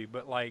 1 movie.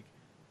 But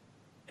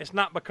it's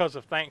not because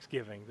of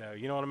Thanksgiving, though.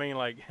 You know what I mean?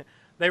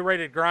 They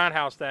rated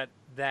Grindhouse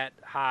that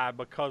high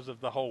because of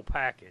the whole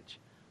package,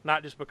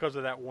 not just because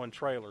of that one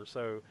trailer.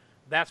 So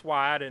that's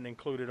why I didn't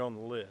include it on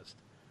the list.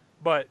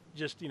 But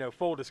just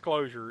full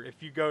disclosure,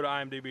 if you go to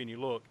IMDb and you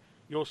look,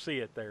 you'll see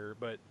it there.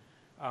 But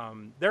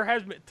there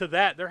has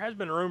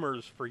been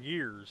rumors for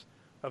years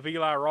of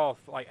Eli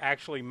Roth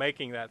actually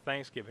making that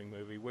Thanksgiving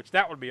movie, which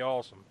that would be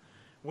awesome.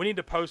 We need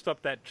to post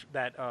up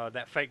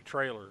that fake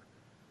trailer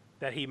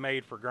that he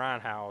made for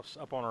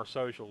Grindhouse up on our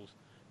socials.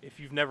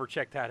 If you've never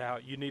checked that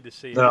out, you need to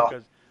see it,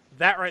 because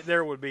that right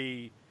there would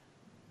be,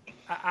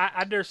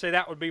 I dare say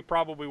that would be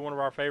probably one of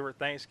our favorite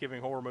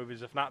Thanksgiving horror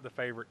movies, if not the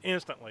favorite,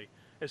 instantly,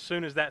 as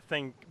soon as that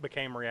thing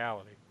became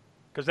reality,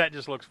 because that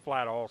just looks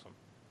flat awesome.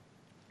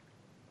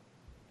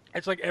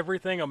 It's like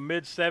everything a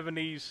mid to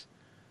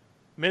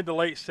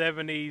late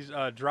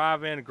 70s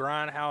drive-in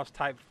Grindhouse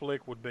type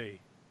flick would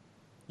be,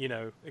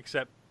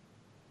 except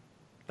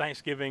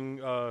Thanksgiving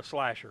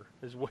slasher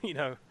is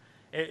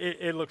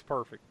it looks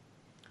perfect.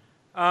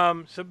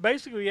 So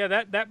basically, yeah,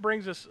 that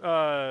brings us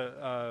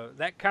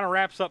that kind of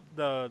wraps up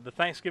the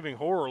Thanksgiving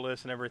horror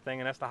list and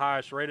everything, and that's the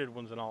highest rated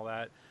ones and all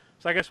that.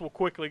 So I guess we'll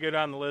quickly go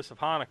down the list of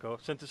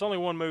Hanukkah, since it's only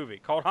one movie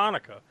called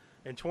Hanukkah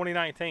in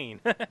 2019.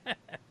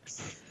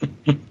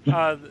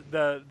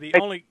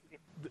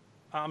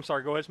 I'm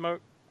sorry, go ahead,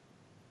 Smoke.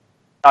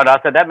 Oh, no,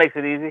 I said that makes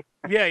it easy.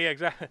 Yeah,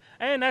 exactly.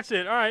 And that's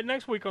it. All right,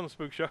 next week on the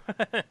Spook Show.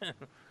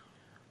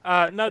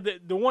 No,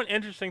 the one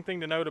interesting thing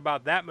to note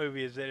about that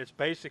movie is that it's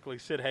basically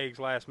Sid Haig's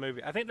last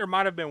movie. I think there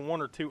might have been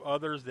 1 or 2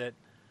 others that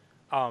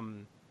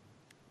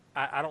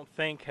I don't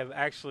think have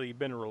actually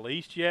been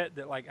released yet,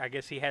 that I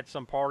guess he had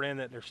some part in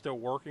that they're still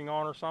working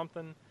on or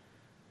something.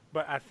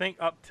 But I think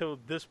up till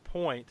this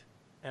point,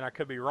 and I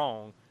could be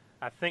wrong,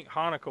 I think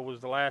Hanukkah was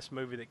the last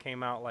movie that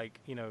came out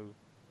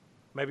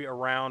maybe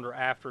around or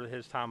after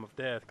his time of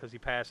death, because he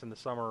passed in the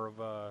summer of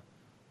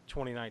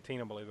 2019,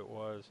 I believe it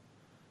was.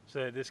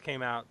 So this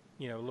came out,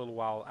 a little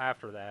while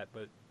after that.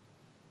 But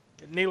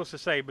needless to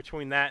say,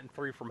 between that and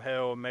 3 from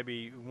Hell and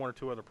maybe 1 or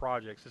 2 other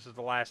projects, this is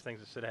the last things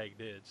that Sid Haig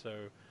did.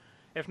 So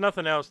if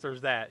nothing else, there's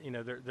that.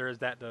 There is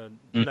that to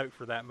note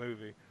for that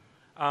movie.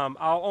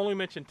 I'll only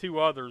mention 2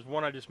 others.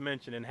 One I just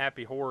mentioned, in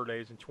Happy Horror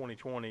Days in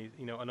 2020,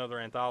 another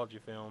anthology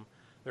film.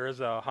 There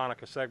is a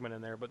Hanukkah segment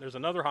in there, but there's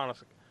another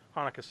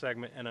Hanukkah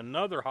segment and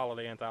another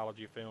holiday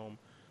anthology film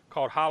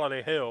called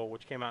Holiday Hell,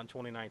 which came out in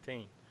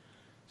 2019.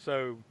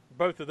 So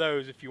both of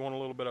those, if you want a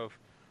little bit of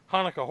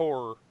Hanukkah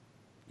horror,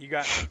 you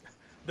got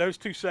those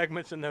 2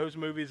 segments in those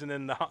movies, and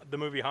then the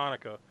movie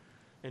Hanukkah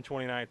in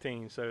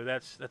 2019. So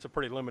that's a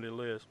pretty limited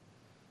list.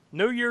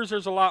 New Year's,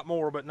 there's a lot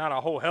more, but not a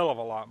whole hell of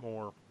a lot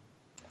more.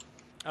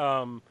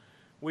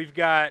 We've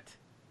got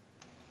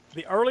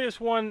the earliest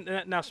one.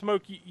 Now,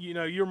 Smoke,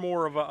 you're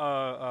more of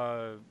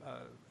a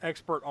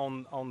expert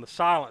on the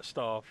silent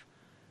stuff.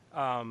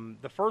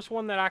 The first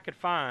one that I could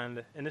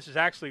find, and this is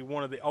actually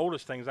one of the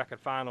oldest things I could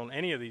find on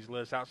any of these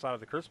lists outside of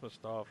the Christmas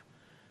stuff,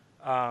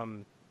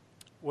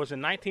 was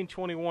in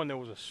 1921. There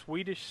was a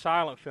Swedish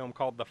silent film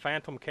called The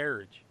Phantom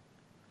Carriage.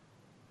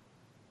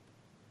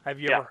 Have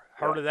you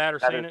Heard of that or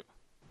seen it?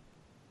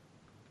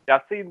 Yeah,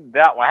 I've seen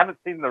that one. I haven't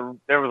seen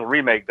there was a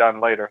remake done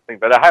later, I think,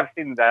 but I have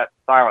seen that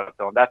silent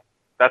film.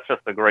 That's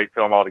just a great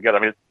film altogether.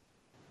 I mean,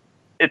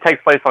 it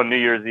takes place on New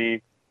Year's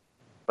Eve,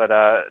 but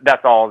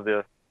that's all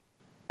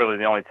really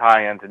the only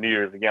tie-in to New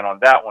Year's again on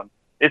that one.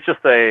 It's just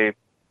a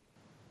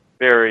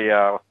very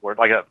what's the word,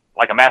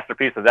 like a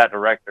masterpiece of that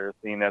director,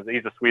 seen as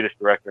he's a Swedish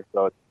director,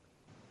 so it's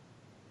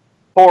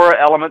horror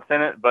elements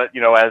in it, but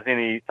as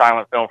any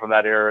silent film from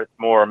that era, it's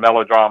more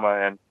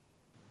melodrama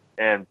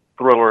and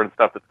thriller and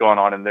stuff that's going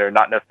on in there,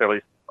 not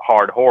necessarily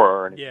hard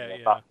horror or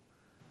anything. Yeah.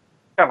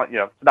 Kind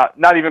of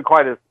not even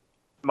quite as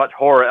much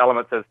horror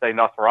elements as say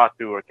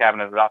Nosferatu or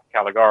Cabinet of Dr.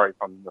 Caligari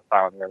from the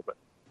silent era,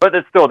 but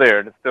it's still there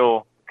and it's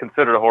still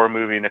considered a horror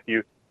movie. And if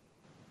you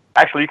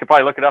actually, you could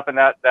probably look it up in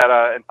that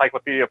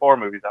Encyclopedia of Horror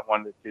Movies,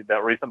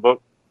 that recent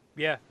book.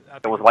 Yeah,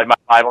 it was like my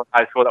Bible in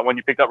high school. That one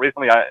you picked up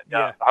recently.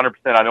 100%.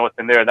 I know it's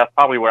in there. That's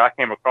probably where I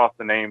came across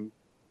the name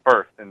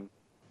first and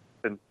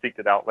then seeked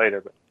it out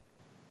later. But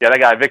yeah, that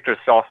guy Victor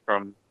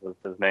Sjöström was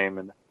his name,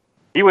 and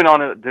he went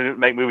on to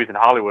make movies in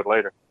Hollywood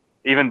later.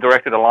 Even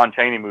directed a Lon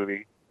Chaney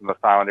movie from the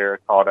silent era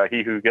called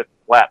He Who Gets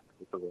Slapped.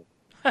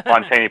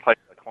 Lon Chaney played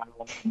a clown.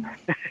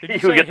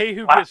 Did you say He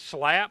Who Gets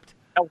Slapped?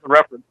 That was a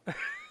reference. That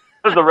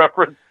was a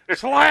reference.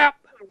 Slap!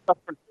 The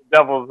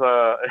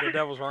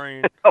Devil's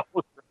Rain.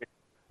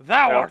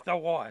 Thou art the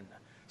one.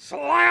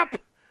 Slap!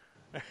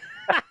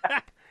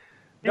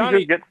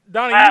 Donnie,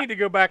 you need to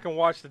go back and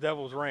watch The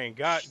Devil's Rain.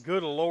 God,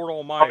 good Lord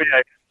Almighty.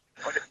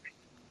 Oh,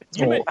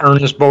 yeah.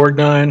 Ernest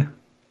Borgnine.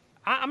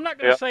 I'm not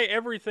going to say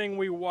everything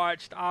we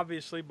watched,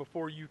 obviously,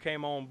 before you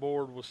came on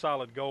board was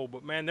solid gold,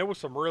 but man, there were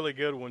some really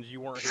good ones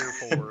you weren't here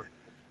for,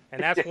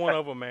 and that's one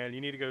of them, man.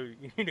 You need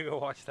to go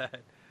watch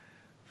that.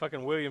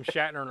 Fucking William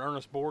Shatner and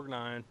Ernest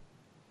Borgnine.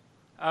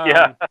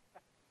 Yeah.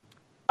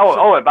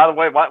 And by the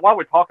way, while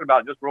we're talking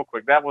about it, just real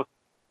quick, that was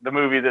the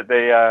movie that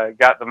they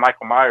got the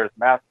Michael Myers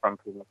mask from.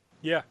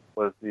 Yeah.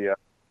 Was William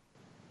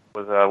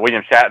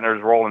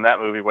Shatner's role in that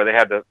movie where they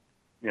had to,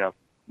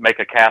 make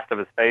a cast of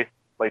his face,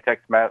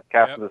 latex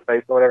cast of his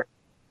face or whatever,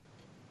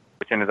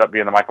 which ended up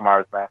being the Michael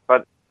Myers mask.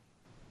 But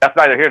that's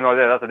neither here nor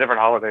there. That's a different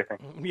holiday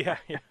thing. Yeah.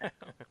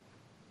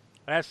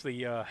 That's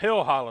the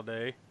Hill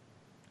holiday.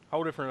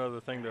 Whole different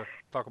other thing to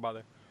talk about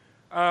there.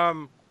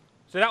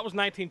 So that was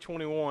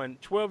 1921.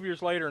 12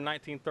 years later, in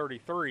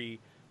 1933,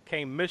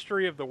 came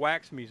Mystery of the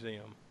Wax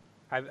Museum.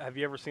 Have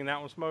you ever seen that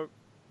one, Smoke?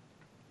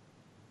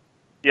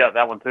 Yeah,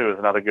 that one too is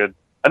another good.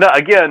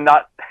 Again,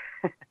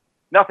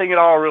 nothing at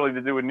all really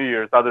to do with New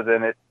Year's, other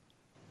than it's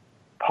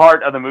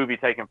part of the movie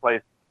taking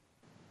place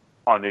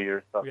on New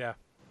Year's. So yeah,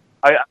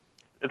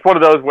 it's one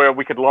of those where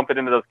we could lump it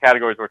into those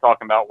categories we're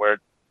talking about, where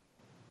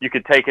you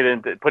could take it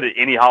into put it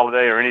any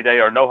holiday or any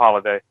day or no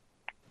holiday,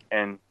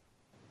 and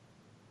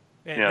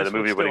the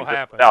movie would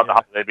exist without the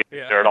holiday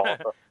being there at all.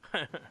 So.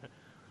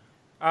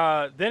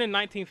 Then in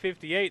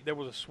 1958, there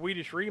was a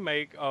Swedish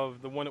remake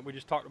of the one that we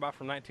just talked about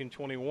from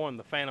 1921,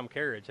 The Phantom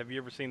Carriage. Have you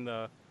ever seen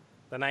the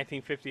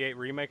 1958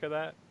 remake of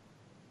that?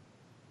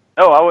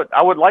 No,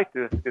 I would like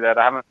to see that.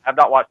 I've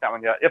not watched that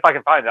one yet. If I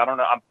can find it, I don't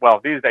know.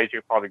 These days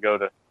you could probably go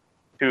to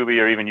Tubi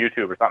or even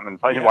YouTube or something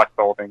and watch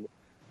the whole thing.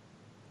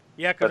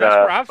 Yeah, because that's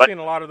where I've seen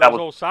a lot of those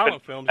old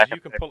silent films.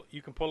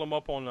 You can pull them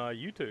up on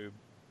YouTube.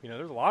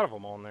 There's a lot of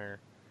them on there.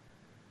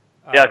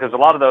 Yeah, because a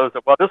lot of those.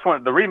 Well, this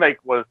one, the remake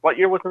was. What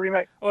year was the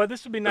remake? Oh,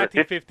 this would be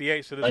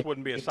 1958, so this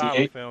wouldn't be a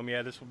silent film.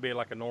 Yeah, this would be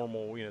like a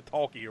normal,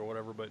 talkie or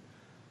whatever. But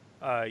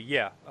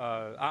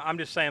I'm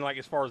just saying, like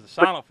as far as the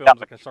silent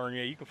films are concerned,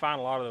 you can find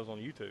a lot of those on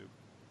YouTube.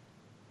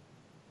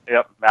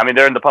 Yep, I mean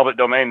they're in the public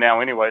domain now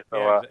anyway.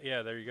 So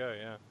there you go.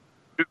 Yeah.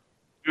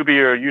 Tubi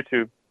or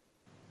YouTube.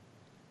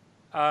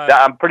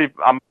 I'm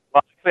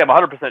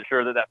 100%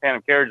 sure that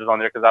Phantom Carriage is on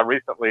there because I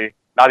recently,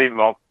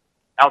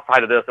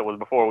 outside of this, it was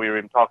before we were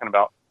even talking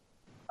about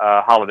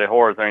holiday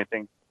horrors or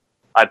anything.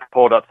 I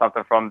pulled up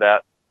something from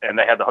that, and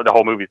they had the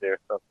whole movie there.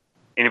 So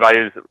anybody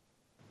who's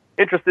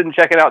interested in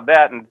checking out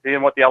that and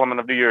seeing what the element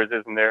of New Year's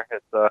is in there,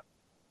 it's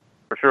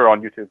for sure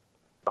on YouTube,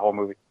 the whole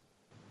movie.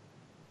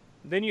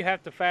 Then you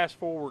have to fast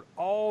forward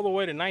all the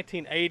way to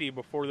 1980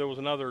 before there was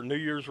another New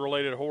Year's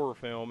related horror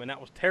film, and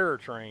that was Terror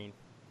Train.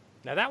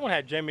 Now that one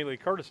had Jamie Lee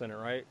Curtis in it,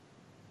 right?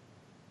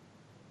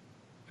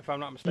 If I'm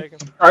not mistaken.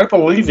 I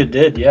believe it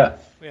did, yeah.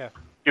 Yeah.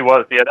 She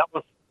was, yeah. That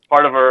was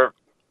part of her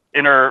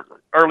in her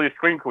early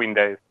Scream Queen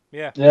days.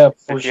 Yeah. Yeah.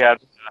 She had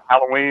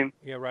Halloween.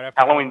 Yeah, right after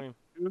Halloween.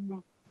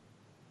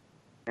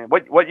 And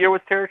what year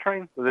was Terror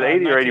Train? Was it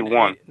 80 or 81?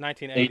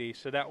 1980.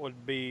 So that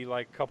would be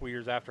like a couple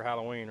years after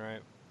Halloween, right?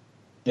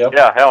 Yep.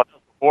 Yeah, hell,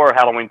 before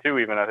Halloween 2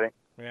 even, I think.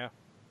 Yeah.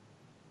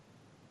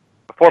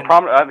 Before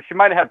prom, she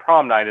might have had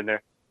Prom Night in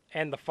there.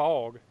 And The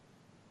Fog.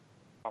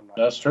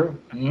 That's true.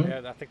 Mm-hmm.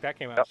 Yeah, I think that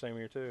came out the same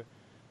year too.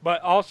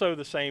 But also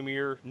the same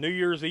year, New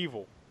Year's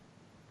Evil.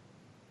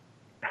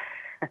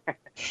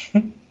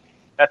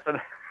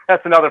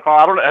 That's another fun.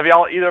 I don't know. Have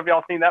either of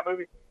y'all seen that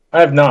movie?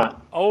 I have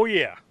not. Oh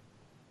yeah.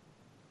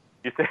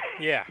 You see?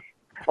 Yeah.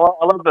 Well,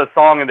 I love the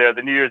song in there,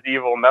 the New Year's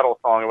Evil metal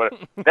song or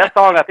whatever. That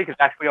song I think is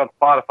actually on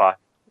Spotify.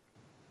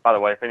 By the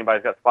way, if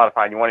anybody's got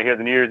Spotify and you want to hear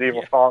the New Year's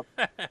Evil song,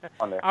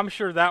 on there. I'm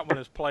sure that one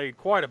is played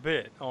quite a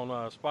bit on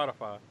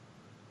Spotify.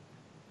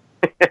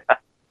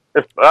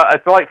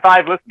 It's like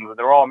 5 listens, and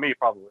they're all me,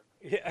 probably.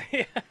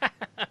 Yeah.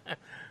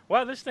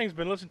 Well, this thing's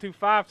been listened to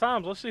 5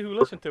 times. Let's see who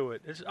listened to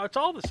it. It's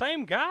all the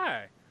same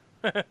guy.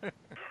 I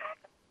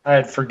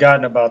had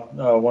forgotten about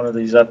one of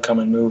these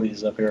upcoming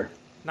movies up here.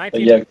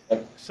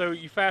 So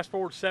you fast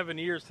forward 7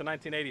 years to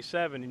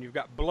 1987, and you've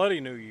got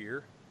Bloody New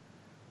Year.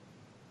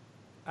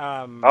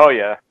 Oh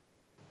yeah.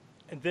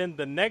 And then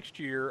the next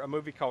year, a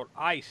movie called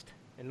Iced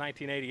in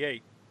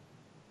 1988.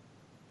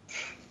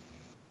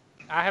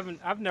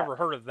 I've never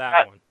heard of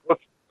that one.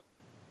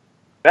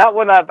 That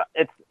one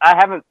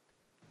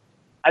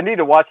I need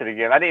to watch it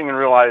again. I didn't even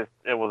realize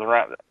it was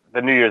around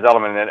the New Year's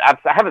element in it. I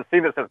haven't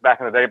seen it since back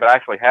in the day, but I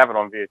actually have it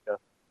on VHS.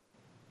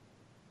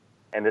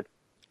 And it's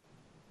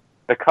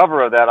the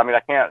cover of that. I mean,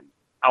 I can't.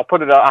 I'll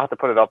put it up. I'll have to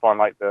put it up on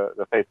like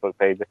the Facebook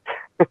page.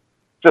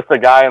 Just a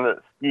guy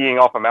that's skiing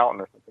off a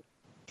mountain or something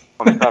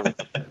on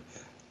the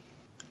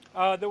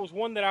cover. There was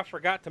one that I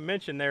forgot to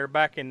mention there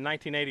back in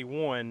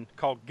 1981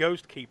 called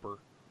Ghost Keeper.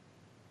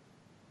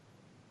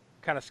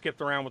 Kind of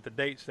skipped around with the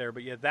dates there,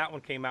 but yeah, that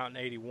one came out in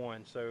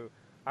 81. So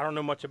I don't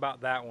know much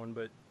about that one,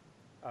 but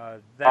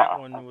that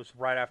one was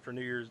right after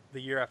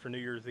the year after New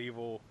Year's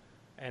Evil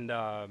and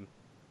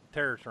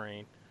Terror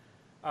Train.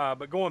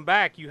 But going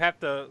back, you have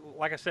to,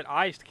 like I said,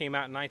 Iced came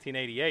out in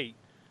 1988.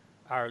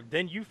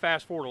 Then you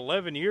fast forward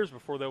 11 years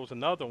before there was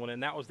another one,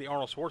 and that was the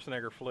Arnold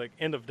Schwarzenegger flick,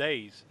 End of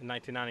Days, in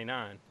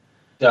 1999.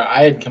 Yeah,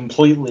 I had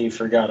completely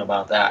forgot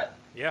about that.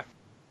 Yeah.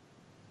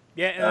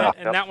 Yeah,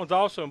 and that one's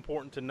also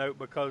important to note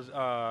because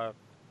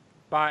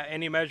by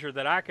any measure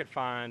that I could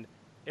find,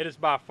 it is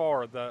by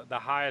far the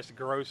highest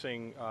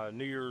grossing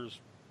New Year's,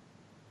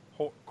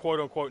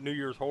 quote-unquote, New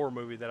Year's horror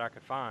movie that I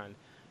could find.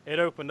 It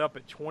opened up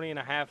at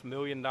 $20.5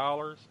 million,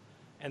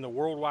 and the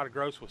worldwide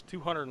gross was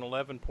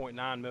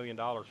 $211.9 million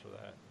for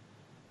that.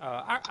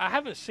 I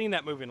haven't seen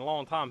that movie in a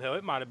long time. Hell,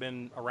 it might have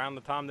been around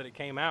the time that it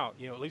came out,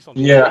 at least on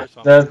TV or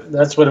something.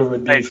 That's what it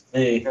would be for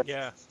me.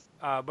 Yeah,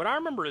 but I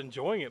remember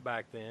enjoying it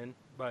back then.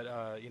 But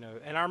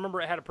and I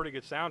remember it had a pretty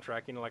good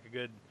soundtrack, like a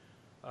good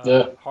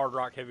hard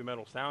rock, heavy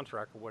metal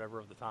soundtrack or whatever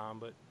of the time.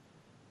 But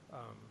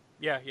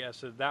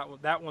so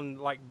that one,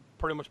 like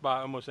pretty much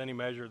by almost any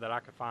measure that I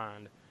could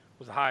find,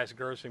 was the highest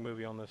grossing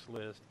movie on this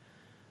list.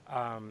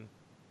 And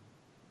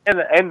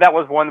that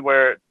was one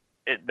where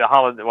the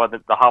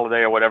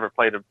holiday or whatever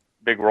played a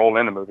big role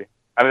in the movie.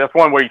 I mean, that's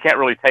one where you can't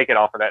really take it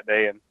off of that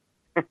day, and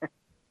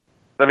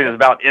I mean, it's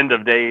about end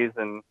of days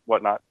and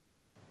whatnot.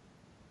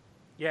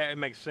 Yeah, it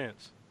makes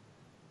sense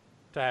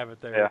to have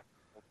it there.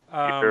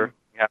 Yeah. Sure.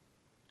 Yeah.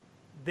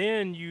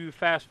 Then you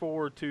fast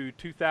forward to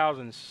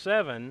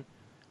 2007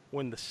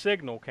 when The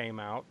Signal came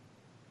out.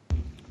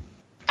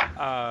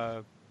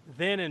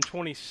 Then in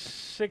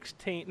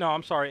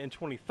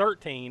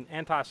 2013,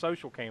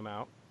 Antisocial came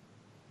out.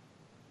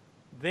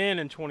 Then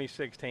in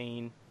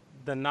 2016,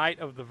 The Night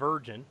of the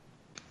Virgin.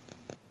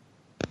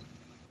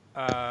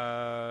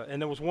 And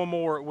there was one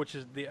more, which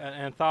is an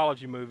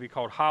anthology movie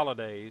called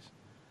Holidays.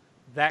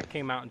 That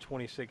came out in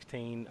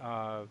 2016.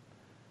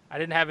 I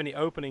didn't have any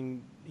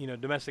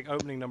domestic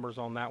opening numbers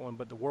on that one,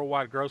 but the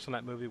worldwide gross on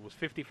that movie was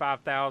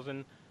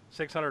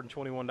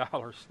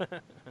 $55,621.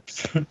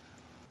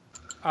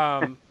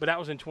 But that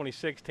was in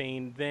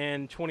 2016.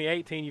 Then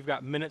 2018, you've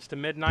got Minutes to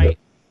Midnight.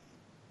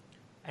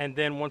 And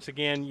then once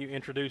again, you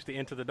introduce the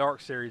Into the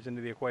Dark series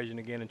into the equation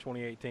again in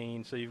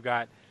 2018. So you've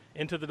got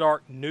Into the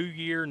Dark, New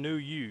Year, New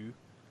You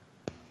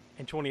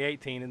in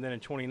 2018. And then in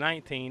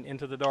 2019,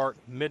 Into the Dark,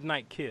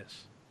 Midnight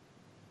Kiss.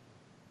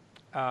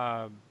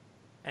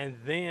 And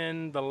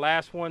then the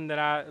last one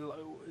that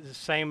the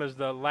same as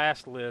the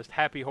last list,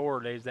 Happy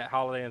Horror Days, that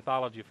holiday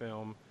anthology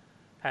film,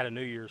 had a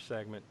New Year's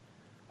segment.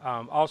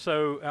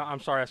 Also,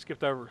 I'm sorry, I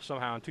skipped over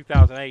somehow. In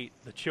 2008,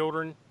 The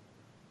Children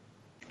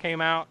came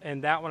out,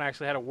 and that one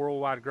actually had a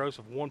worldwide gross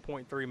of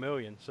 $1.3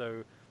 million.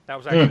 So that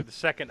was actually the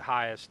second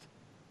highest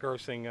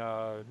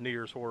grossing New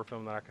Year's horror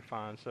film that I could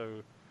find.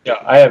 So yeah,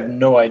 I have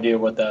no idea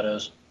what that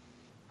is.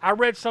 I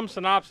read some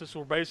synopsis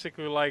where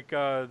basically like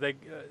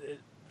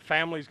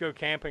families go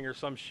camping or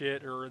some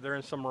shit, or they're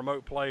in some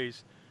remote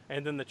place,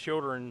 and then the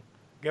children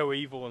go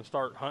evil and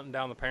start hunting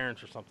down the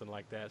parents or something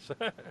like that. So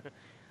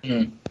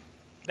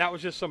that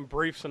was just some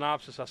brief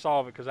synopsis I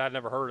saw of it because I'd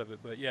never heard of it.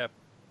 But yeah.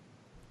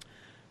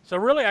 So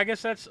really, I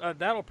guess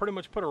that'll pretty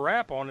much put a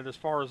wrap on it as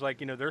far as like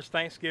there's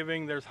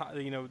Thanksgiving, there's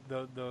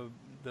the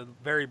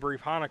very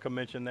brief Hanukkah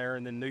mention there,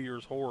 and then New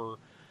Year's horror.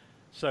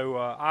 So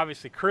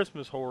obviously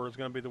Christmas horror is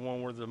going to be the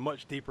one where there's a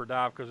much deeper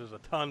dive because there's a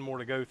ton more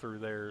to go through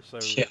there. So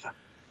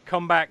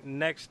come back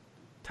next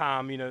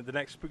time, the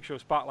next Spook Show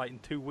Spotlight in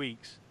 2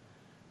 weeks.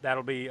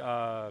 That'll be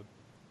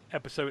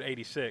episode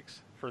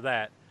 86 for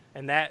that.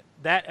 And that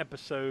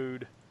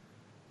episode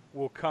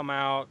will come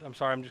out, I'm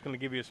sorry, I'm just going to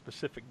give you a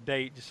specific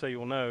date just so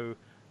you'll know.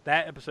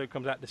 That episode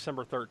comes out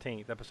December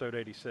 13th, episode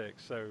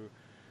 86. So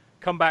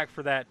come back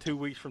for that 2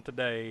 weeks from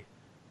today.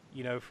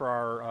 for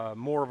our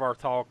more of our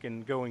talk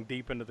and going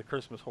deep into the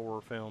Christmas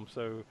horror film.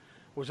 So,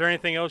 was there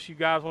anything else you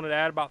guys wanted to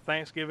add about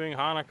Thanksgiving,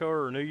 Hanukkah,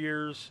 or New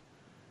Year's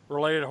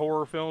related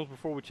horror films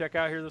before we check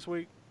out here this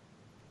week?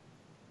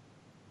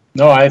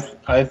 No,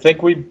 I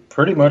think we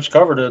pretty much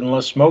covered it,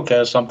 unless Smoke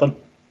has something.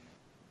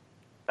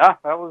 That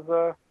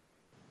was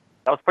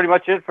pretty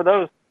much it for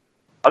those.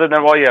 Other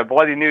than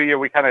Bloody New Year,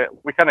 we kind of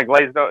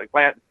glazed over.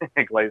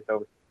 Glazed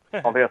over.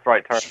 I don't think that's the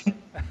right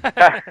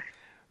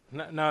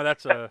term. No,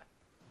 that's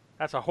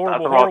a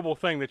horrible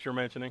thing that you're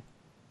mentioning.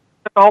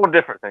 It's a whole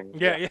different thing.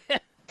 Yeah.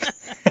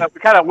 We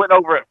kind of went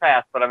over it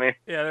fast, but I mean.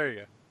 Yeah, there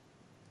you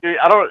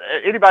go.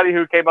 Anybody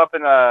who came up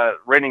in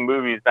renting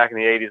movies back in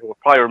the 80s will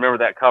probably remember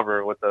that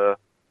cover with the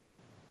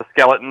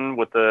skeleton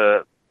with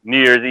the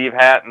New Year's Eve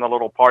hat and the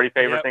little party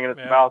favor thing in its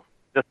mouth.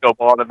 Disco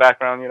ball in the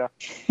background,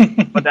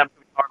 But that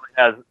movie hardly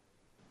has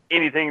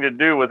anything to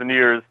do with the New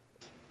Year's.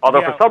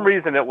 Although for some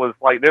reason it was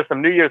like there's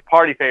some New Year's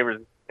party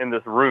favors in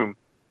this room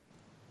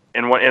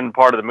in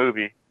part of the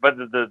movie. But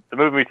the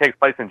movie takes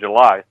place in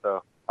July,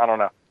 so I don't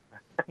know.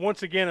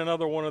 Once again,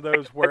 another one of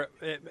those where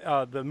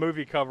the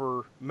movie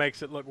cover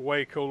makes it look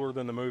way cooler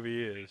than the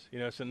movie is.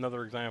 It's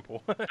another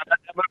example. That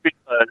movie,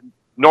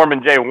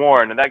 Norman J.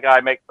 Warren, and that guy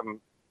makes some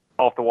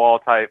off-the-wall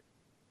type.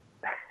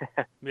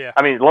 Yeah.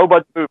 I mean,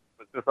 low-budget movies,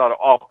 but just sort of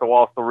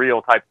off-the-wall,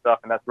 surreal type stuff,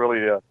 and that's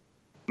really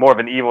more of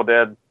an Evil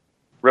Dead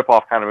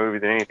rip-off kind of movie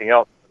than anything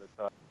else.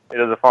 But it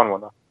is a fun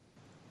one, though.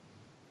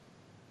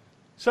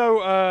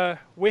 So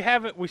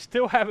we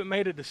still haven't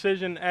made a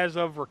decision as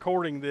of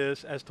recording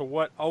this as to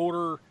what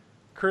older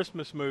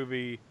Christmas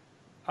movie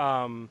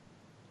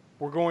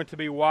we're going to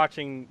be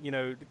watching,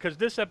 because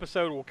this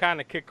episode will kind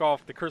of kick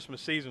off the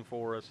Christmas season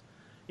for us,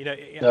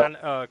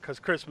 because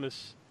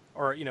Christmas,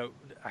 or,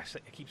 I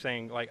keep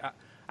saying, like,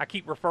 I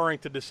keep referring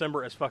to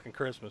December as fucking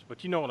Christmas,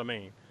 but you know what I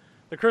mean.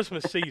 The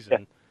Christmas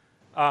season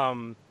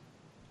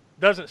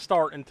doesn't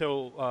start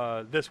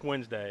until this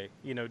Wednesday,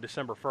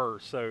 December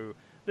 1st, so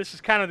this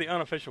is kind of the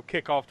unofficial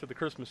kickoff to the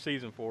Christmas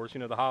season for us,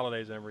 the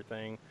holidays and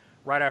everything,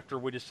 right after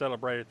we just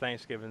celebrated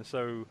Thanksgiving.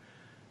 So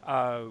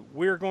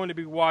we're going to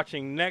be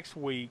watching next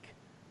week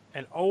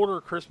an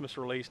older Christmas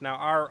release. Now,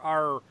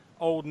 our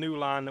old new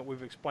line that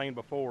we've explained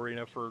before,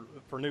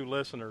 for new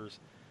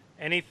listeners,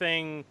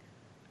 anything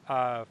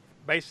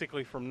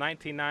basically from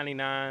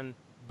 1999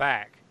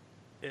 back,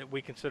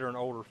 we consider an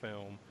older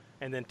film,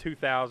 and then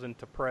 2000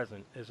 to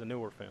present is a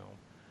newer film.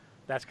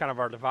 That's kind of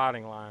our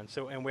dividing line.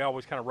 So, and we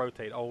always kind of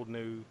rotate old,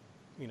 new,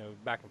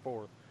 back and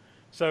forth.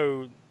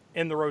 So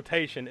in the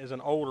rotation is an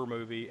older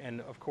movie,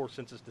 and of course,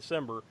 since it's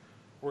December,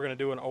 we're going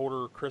to do an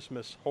older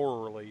Christmas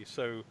horror release.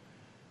 So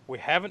we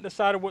haven't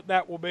decided what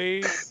that will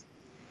be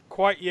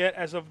quite yet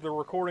as of the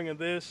recording of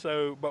this.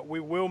 So, but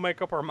we will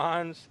make up our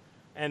minds,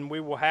 and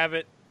we will have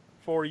it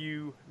for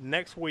you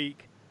next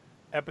week,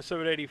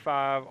 episode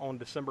 85 on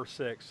December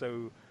 6th.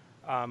 So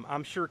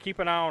I'm sure keep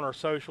an eye on our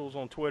socials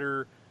on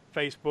Twitter,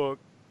 Facebook,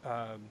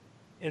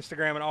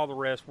 Instagram, and all the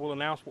rest. We'll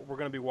announce what we're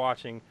going to be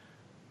watching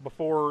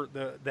before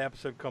the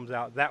episode comes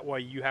out. That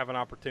way you have an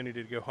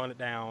opportunity to go hunt it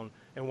down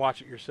and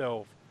watch it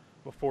yourself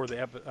before the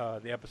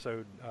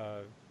episode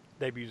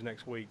debuts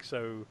next week.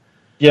 So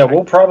yeah,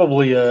 we'll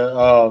probably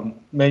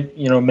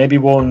maybe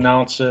we'll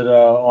announce it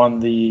on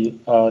the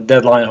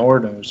Deadline Horror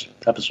News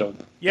episode.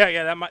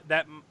 Yeah,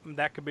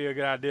 that could be a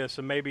good idea.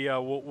 So maybe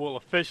we'll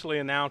officially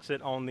announce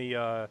it on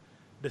the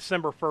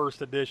December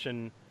 1st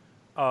edition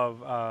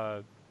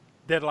of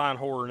Deadline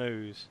Horror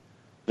News.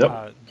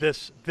 Yep.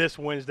 This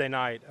Wednesday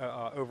night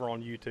over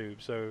on YouTube.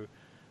 So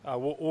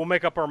we'll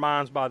make up our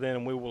minds by then,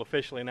 and we will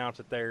officially announce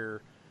it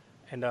there.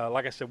 And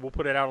like I said, we'll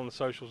put it out on the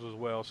socials as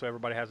well, so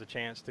everybody has a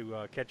chance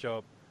to catch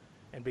up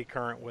and be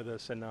current with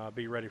us and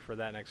be ready for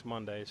that next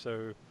Monday.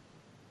 So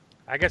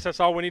I guess that's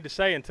all we need to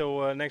say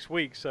until next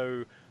week.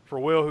 So for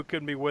Will, who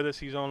couldn't be with us,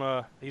 he's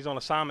on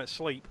assignment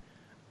sleep.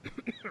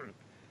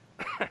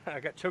 I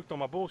got choked on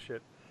my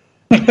bullshit.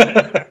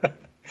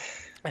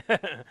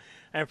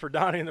 And for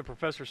Donnie and the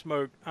Professor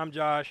Smoke, I'm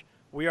Josh.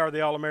 We are the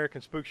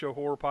All-American Spook Show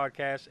Horror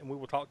Podcast, and we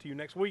will talk to you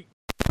next week.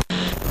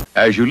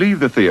 As you leave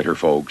the theater,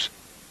 folks,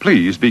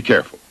 please be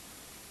careful.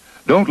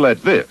 Don't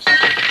let this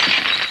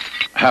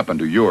happen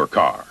to your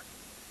car.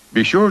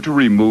 Be sure to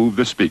remove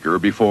the speaker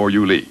before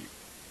you leave.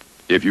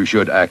 If you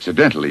should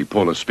accidentally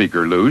pull a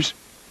speaker loose,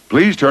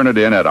 please turn it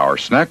in at our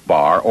snack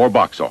bar or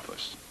box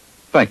office.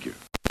 Thank you.